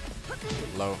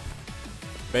 Low.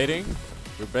 Baiting?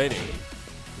 We're baiting.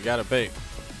 We got a bait.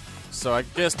 So I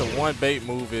guess the one bait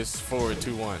move is forward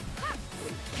 2-1.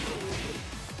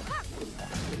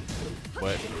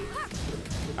 But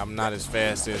I'm not as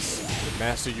fast as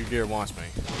Master Ugur wants me.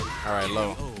 Alright,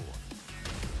 low.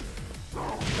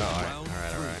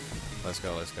 Alright. Let's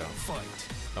go.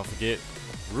 Don't forget,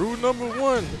 rule number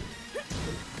 1.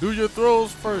 Do your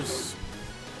throws first.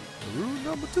 Rule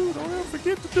number 2, don't ever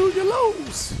forget to do your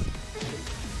lows.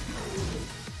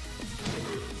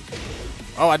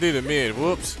 Oh, I did it mid.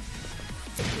 Whoops.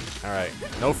 Alright,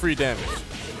 no free damage.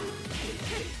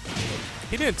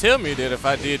 He didn't tell me that if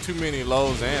I did too many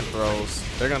lows and throws,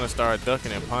 they're going to start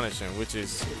ducking and punishing, which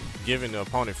is giving the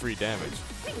opponent free damage.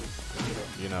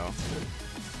 You know.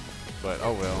 But,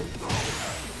 oh well.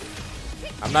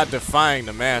 I'm not defying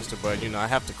the master, but, you know, I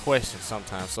have to question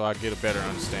sometimes so I get a better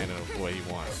understanding of what he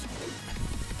wants.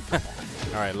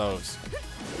 Alright, lows.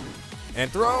 And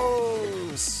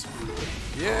throws!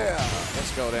 Yeah!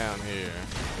 Let's go down here.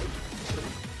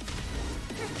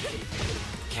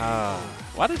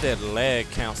 Why did that lag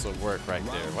cancel work right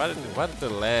there? Why did the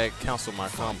lag cancel my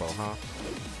combo, huh?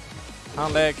 How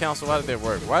lag cancel, why did that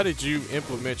work? Why did you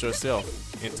implement yourself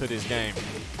into this game?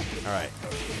 Alright.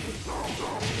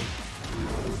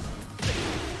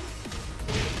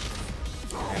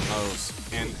 And lows.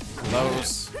 And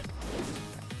lows.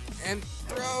 And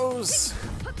throws.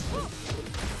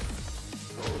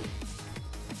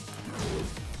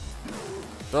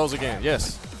 Throws again,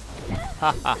 yes.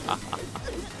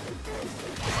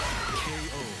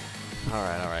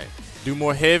 Alright. Do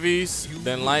more heavies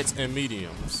than lights and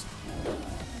mediums.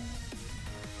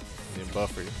 And then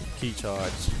buffer key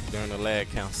charge during the lag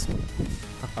council.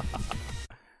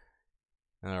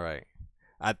 Alright.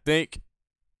 I think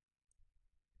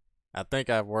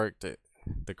I've worked it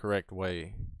the correct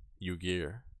way,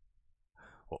 Ugur.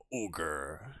 Or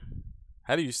Ugur.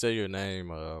 How do you say your name,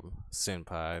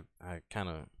 Senpai? I kind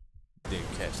of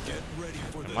didn't catch that.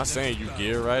 Am I saying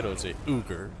Ugur right, or is it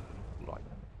Ugur? Like,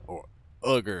 or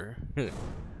Ugur?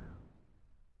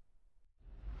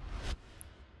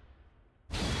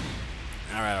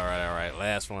 Alright.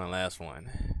 Last one.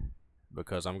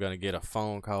 Because I'm gonna get a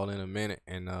phone call in a minute,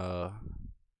 and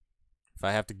if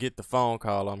I have to get the phone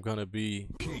call, I'm gonna be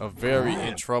a very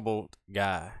in troubled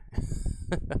guy.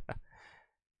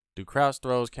 Do crouch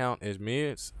throws count as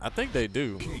mids? I think they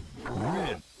do.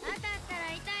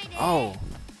 Oh,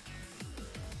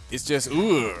 it's just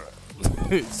Ugur.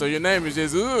 So your name is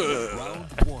just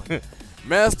Ugur.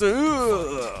 Master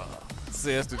Ugur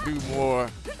says to do more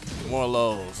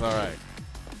lows. All right,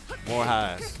 more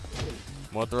highs,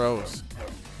 more throws.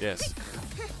 Yes.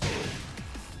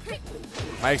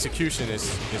 My execution is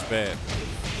bad.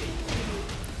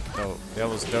 Dope. That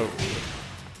was dope.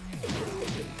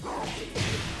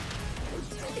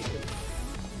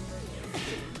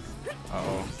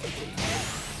 Uh-oh.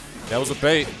 That was a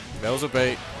bait.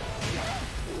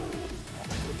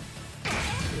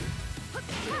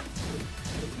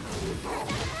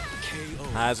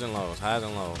 Highs and lows.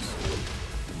 All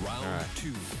right.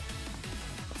 2.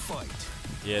 Fight.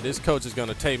 Yeah, this coach is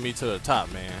gonna take me to the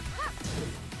top, man.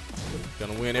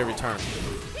 Gonna win every turn.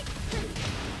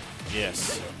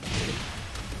 Yes.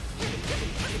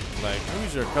 Like,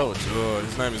 who's your coach?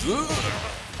 His name is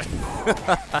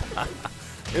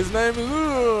His name is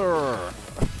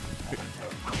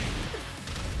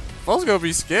Folks gonna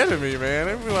be scared of me, man.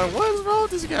 They be like, what is wrong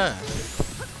with this guy?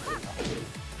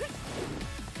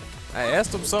 I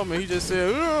asked him something, he just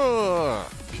said,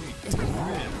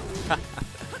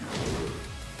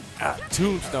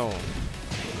 Tombstone.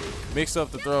 Mix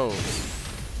up the throws.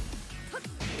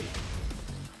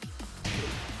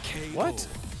 What?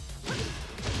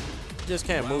 Just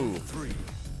can't move. 3.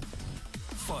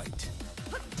 Fight.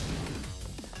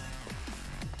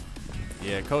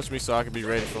 Yeah, coach me so I can be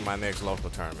ready for my next local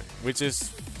tournament, which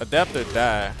is Adapt or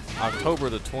Die, October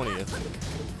the 20th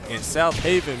in South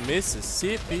Haven,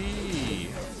 Mississippi.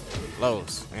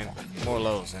 Lows and more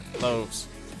lows and lows.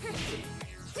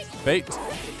 Bait.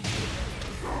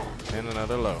 And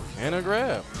another low. And a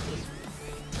grab.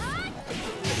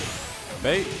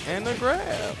 Bait and a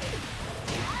grab.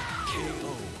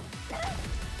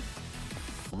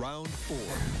 Round 4.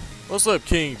 What's up,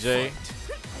 King J?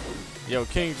 Yo,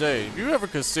 King J, have you ever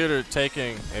considered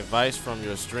taking advice from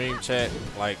your stream chat?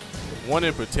 Like, one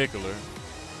in particular.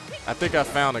 I think I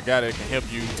found a guy that can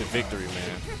help you to victory,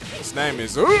 man. His name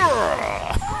is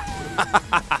Ugur.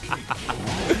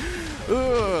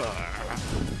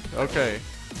 Okay.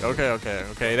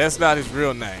 That's not his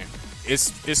real name.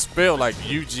 It's spelled like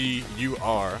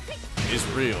Ugur. It's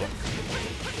real.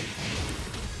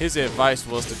 His advice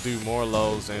was to do more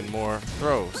lows and more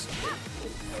throws.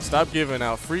 Stop giving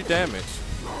out free damage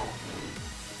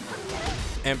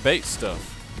and bait stuff.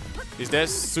 Is that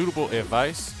suitable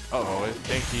advice? Uh-oh, I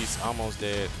think he's almost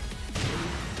dead.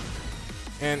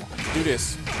 And do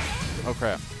this. Oh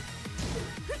crap.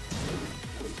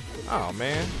 Oh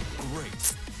man.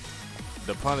 Great.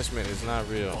 The punishment is not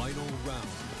real. Final round.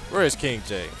 Where is King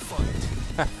J?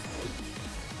 Fight.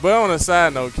 But on a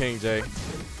side note, King J,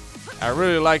 I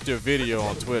really liked your video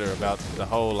on Twitter about the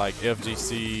whole like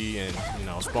FGC and, you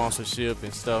know, sponsorship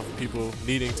and stuff. People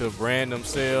needing to brand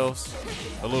themselves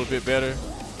a little bit better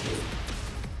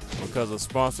because a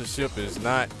sponsorship is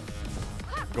not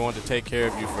going to take care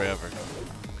of you forever.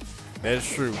 That is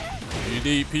true. You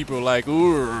need people like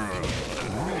Ugur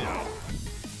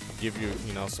give you,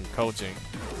 you know, some coaching.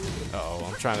 Uh-oh,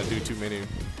 I'm trying to do too many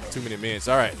minutes.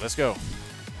 All right, let's go.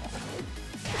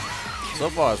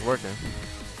 So far, it's working.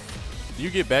 Do you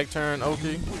get back turn,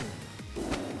 Oki?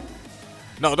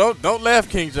 No, don't laugh,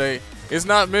 King J. It's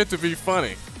not meant to be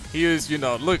funny. He is, you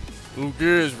know, look,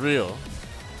 Ugur is real.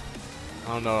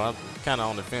 I don't know. I'm kind of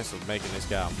on the fence of making this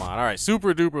guy mine. All right,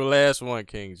 super duper last one,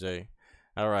 King J.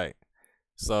 All right.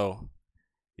 So,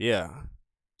 yeah.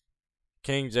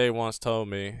 King J once told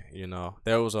me, you know,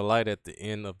 there was a light at the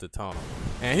end of the tunnel.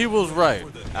 And he was right.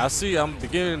 I'm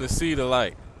beginning to see the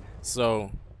light.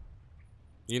 So,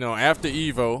 you know, after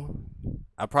Evo,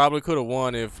 I probably could have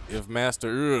won if Master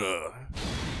Ugur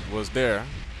was there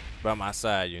by my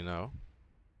side, you know.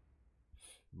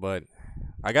 But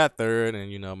I got third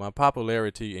and, you know, my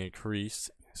popularity increased.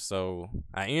 So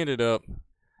I ended up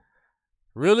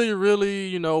really,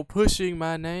 you know, pushing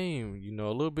my name, you know,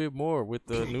 a little bit more with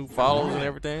the new follows and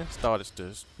everything. Started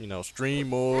to, you know, stream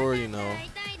more, you know,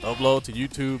 upload to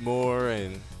YouTube more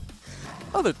and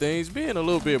other things, being a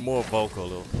little bit more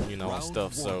vocal, you know, and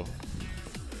stuff. So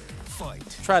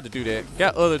tried to do that.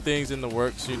 Got other things in the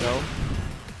works, you know.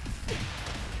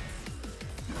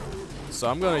 So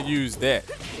I'm gonna use that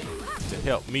to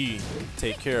help me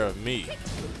take care of me,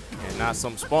 and not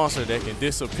some sponsor that can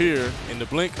disappear in the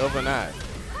blink of an eye.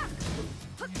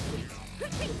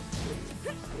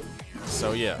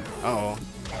 So yeah. Uh-oh.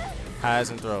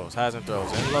 Highs and throws,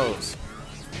 and lows.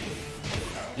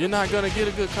 You're not gonna get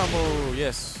a good combo.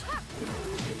 Yes.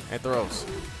 And throws.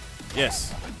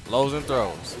 Yes. Lows and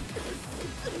throws.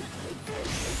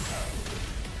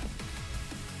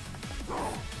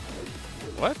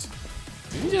 What?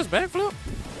 Did he just backflip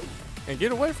and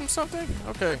get away from something?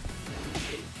 Okay.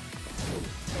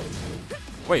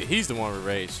 Wait, he's the one with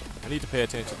rage. I need to pay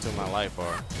attention to my life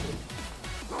bar.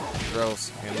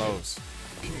 Throws and lows.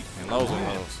 And lows and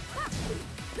lows.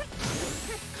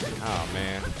 Oh,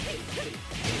 man.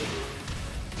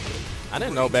 I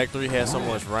didn't know back 3 had so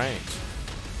much range.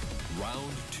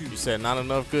 Round 2. You said not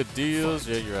enough good deals?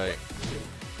 Yeah, you're right.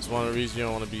 It's one of the reasons you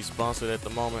don't want to be sponsored at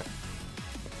the moment.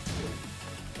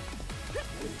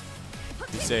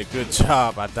 He said, good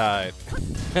job, I died.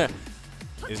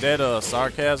 Is that a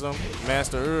sarcasm,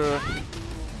 Master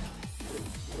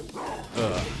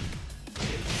Ugur?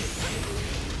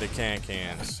 The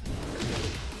cans.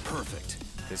 Perfect.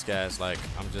 This guy's like,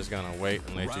 I'm just gonna wait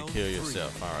and let you kill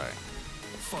yourself. All right.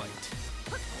 Fight.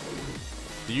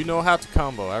 Do you know how to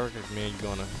combo? I recommend you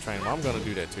gonna train him. I'm gonna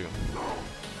do that too.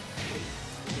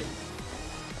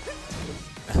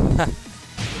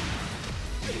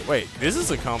 Wait, this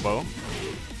is a combo.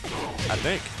 I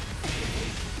think.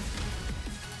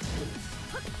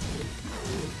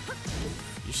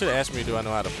 You should have asked me, do I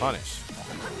know how to punish?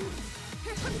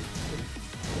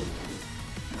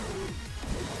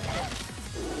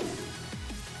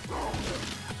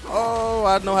 Oh,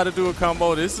 I know how to do a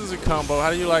combo. This is a combo.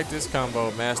 How do you like this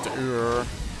combo, Master Ugur?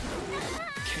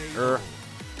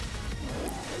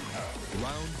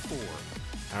 Round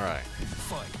 4. All right.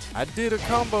 Fight. I did a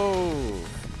combo.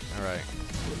 All right.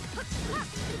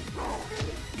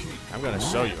 I'm gonna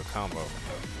show you a combo.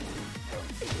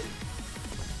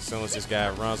 As soon as this guy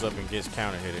runs up and gets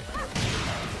counter hit it.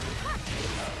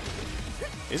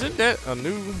 Isn't that a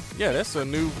new? Yeah, that's a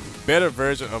new, better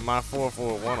version of my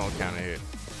 441 on counter hit.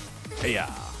 Hey-ya.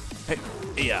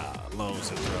 Hey-ya. Lows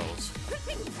and throws.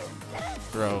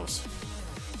 Throws.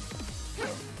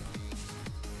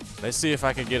 Let's see if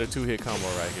I can get a 2-hit combo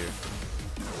right here.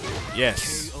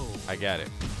 Yes, I got it.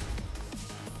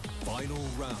 Final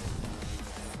round.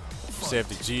 See if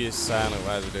the G is silent.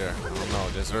 Why is it there? I don't know.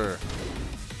 Just her.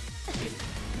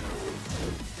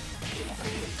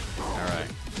 Alright.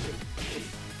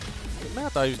 Man, I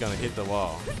thought he was gonna hit the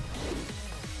wall.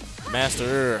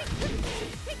 Master.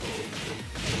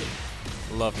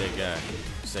 Love that guy.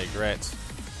 Say grats.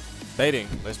 Baiting.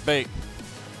 Let's bait.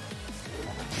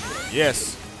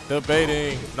 Yes. The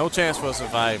baiting. No chance for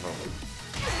survival.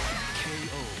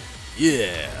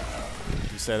 Yeah.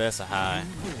 You said that's a high.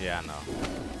 Yeah, I know.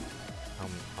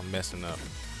 I'm messing up.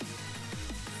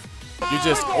 You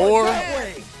just or.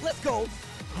 Let's go.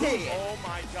 Oh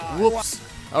my God. Whoops.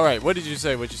 All right. What did you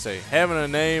say? What you say? Having a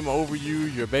name over you,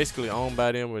 you're basically owned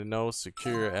by them with no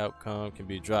secure outcome. Can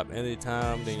be dropped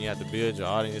anytime. Then you have to build your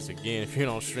audience again if you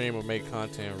don't stream or make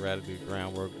content. Rather do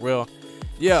groundwork. Well,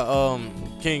 yeah.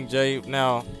 King J.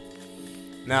 Now,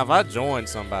 if I join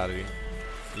somebody,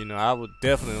 you know, I would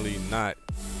definitely not,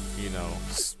 you know,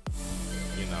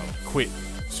 quit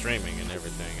streaming and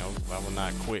everything. I will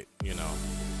not quit. You know.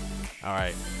 All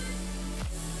right.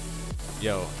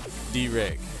 Yo,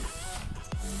 DWreck.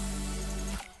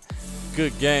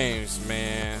 Good games,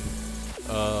 man.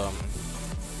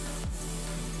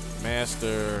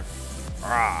 Master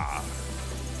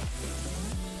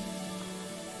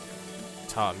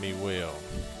taught me well.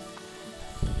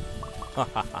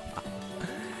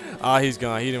 Oh, he's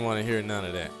gone. He didn't want to hear none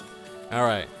of that. All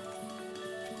right.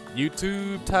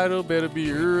 YouTube title better be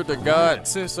Ugur the God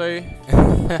Sensei.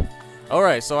 All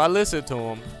right, so I listened to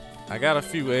him. I got a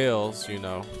few L's, you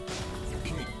know,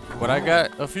 but I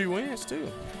got a few wins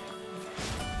too.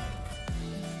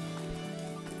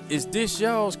 Is this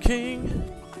y'all's king?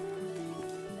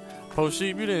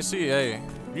 Posheep, you didn't see it. Hey,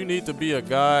 you need to be a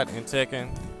god in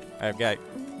Tekken. I've got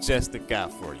just the guy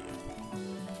for you.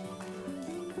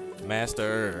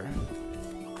 Master.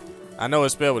 I know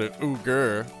it's spelled with an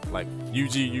Ugur, like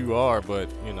U-G-U-R, but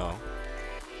you know.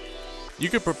 You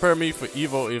can prepare me for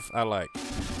Evo if I like.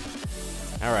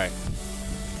 Alright.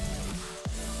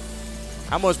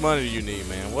 How much money do you need,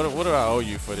 man? What do I owe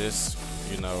you for this,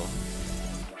 you know,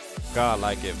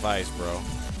 godlike advice, bro?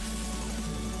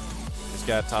 This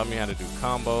guy taught me how to do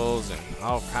combos and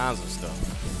all kinds of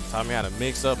stuff. Taught me how to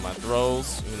mix up my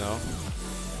throws, you know.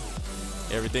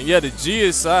 Everything. Yeah, the G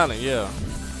is silent, yeah.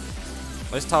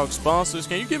 Let's talk sponsors.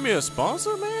 Can you give me a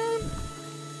sponsor, man?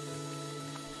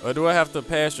 Or do I have to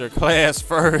pass your class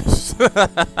first?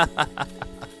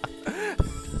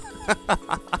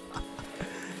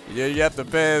 Yeah, you have to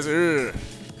pass.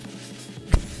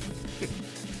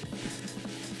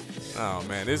 Oh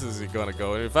man, this is gonna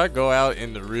go. If I go out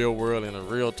in the real world in a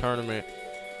real tournament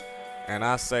and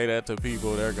I say that to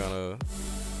people, they're gonna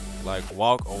like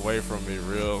walk away from me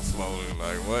real slowly.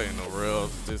 Like, what in the world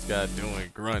is this guy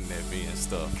doing, grunting at me and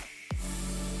stuff?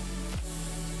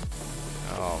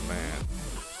 Oh man.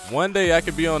 One day I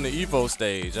could be on the Evo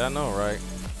stage. I know, right?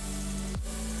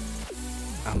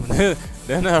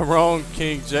 They're not wrong,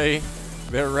 King J.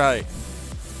 They're right.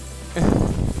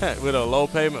 With a low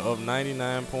payment of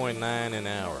 99.9 an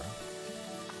hour.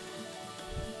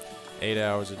 8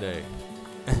 hours a day.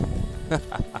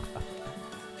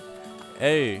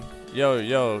 Hey,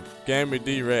 yo,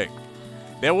 GamerDWreck.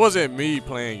 That wasn't me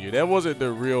playing you. That wasn't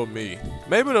the real me.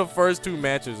 Maybe the first 2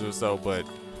 matches or so, but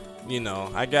you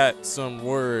know, I got some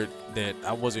word that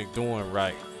I wasn't doing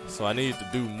right. So I needed to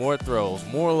do more throws,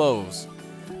 more lows.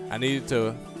 I needed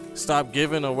to stop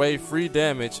giving away free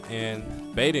damage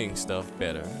and baiting stuff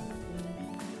better.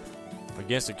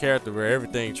 Against a character where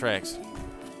everything tracks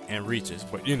and reaches.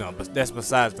 But you know, but that's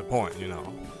besides the point, you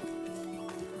know.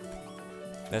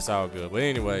 That's all good. But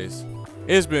anyways,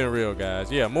 it's been real,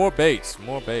 guys. Yeah, more baits,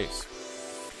 more baits.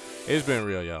 It's been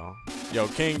real, y'all. Yo,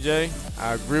 King J,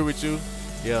 I agree with you.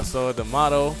 Yeah, so the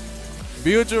motto,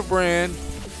 build your brand,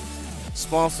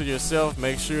 sponsor yourself,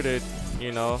 make sure that,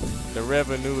 you know, the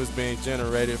revenue is being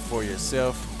generated for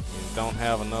yourself. You don't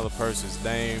have another person's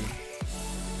name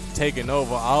taking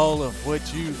over all of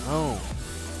what you own,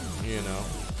 you know.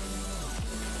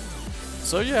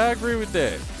 So yeah, I agree with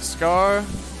that. Scar,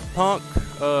 Punk,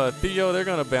 Theo, they're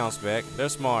gonna bounce back. They're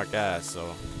smart guys,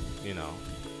 so, you know,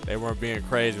 they weren't being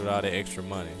crazy with all the extra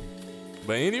money.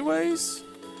 But anyways,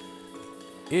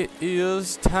 it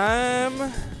is time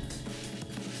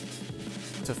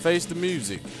to face the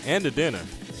music and the dinner.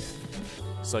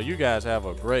 So you guys have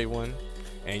a great one,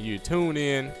 and you tune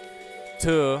in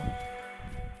to,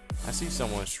 I see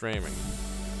someone streaming.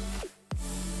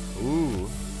 Ooh.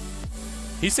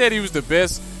 He said he was the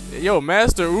best. Yo,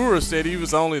 Master Ugur said he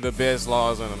was only the best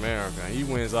laws in America. He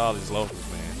wins all his locals,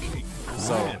 man.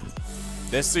 So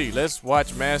Let's see. Let's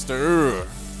watch Master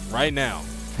Ugur right now.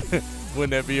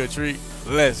 Wouldn't that be a treat?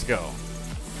 Let's go.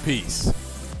 Peace.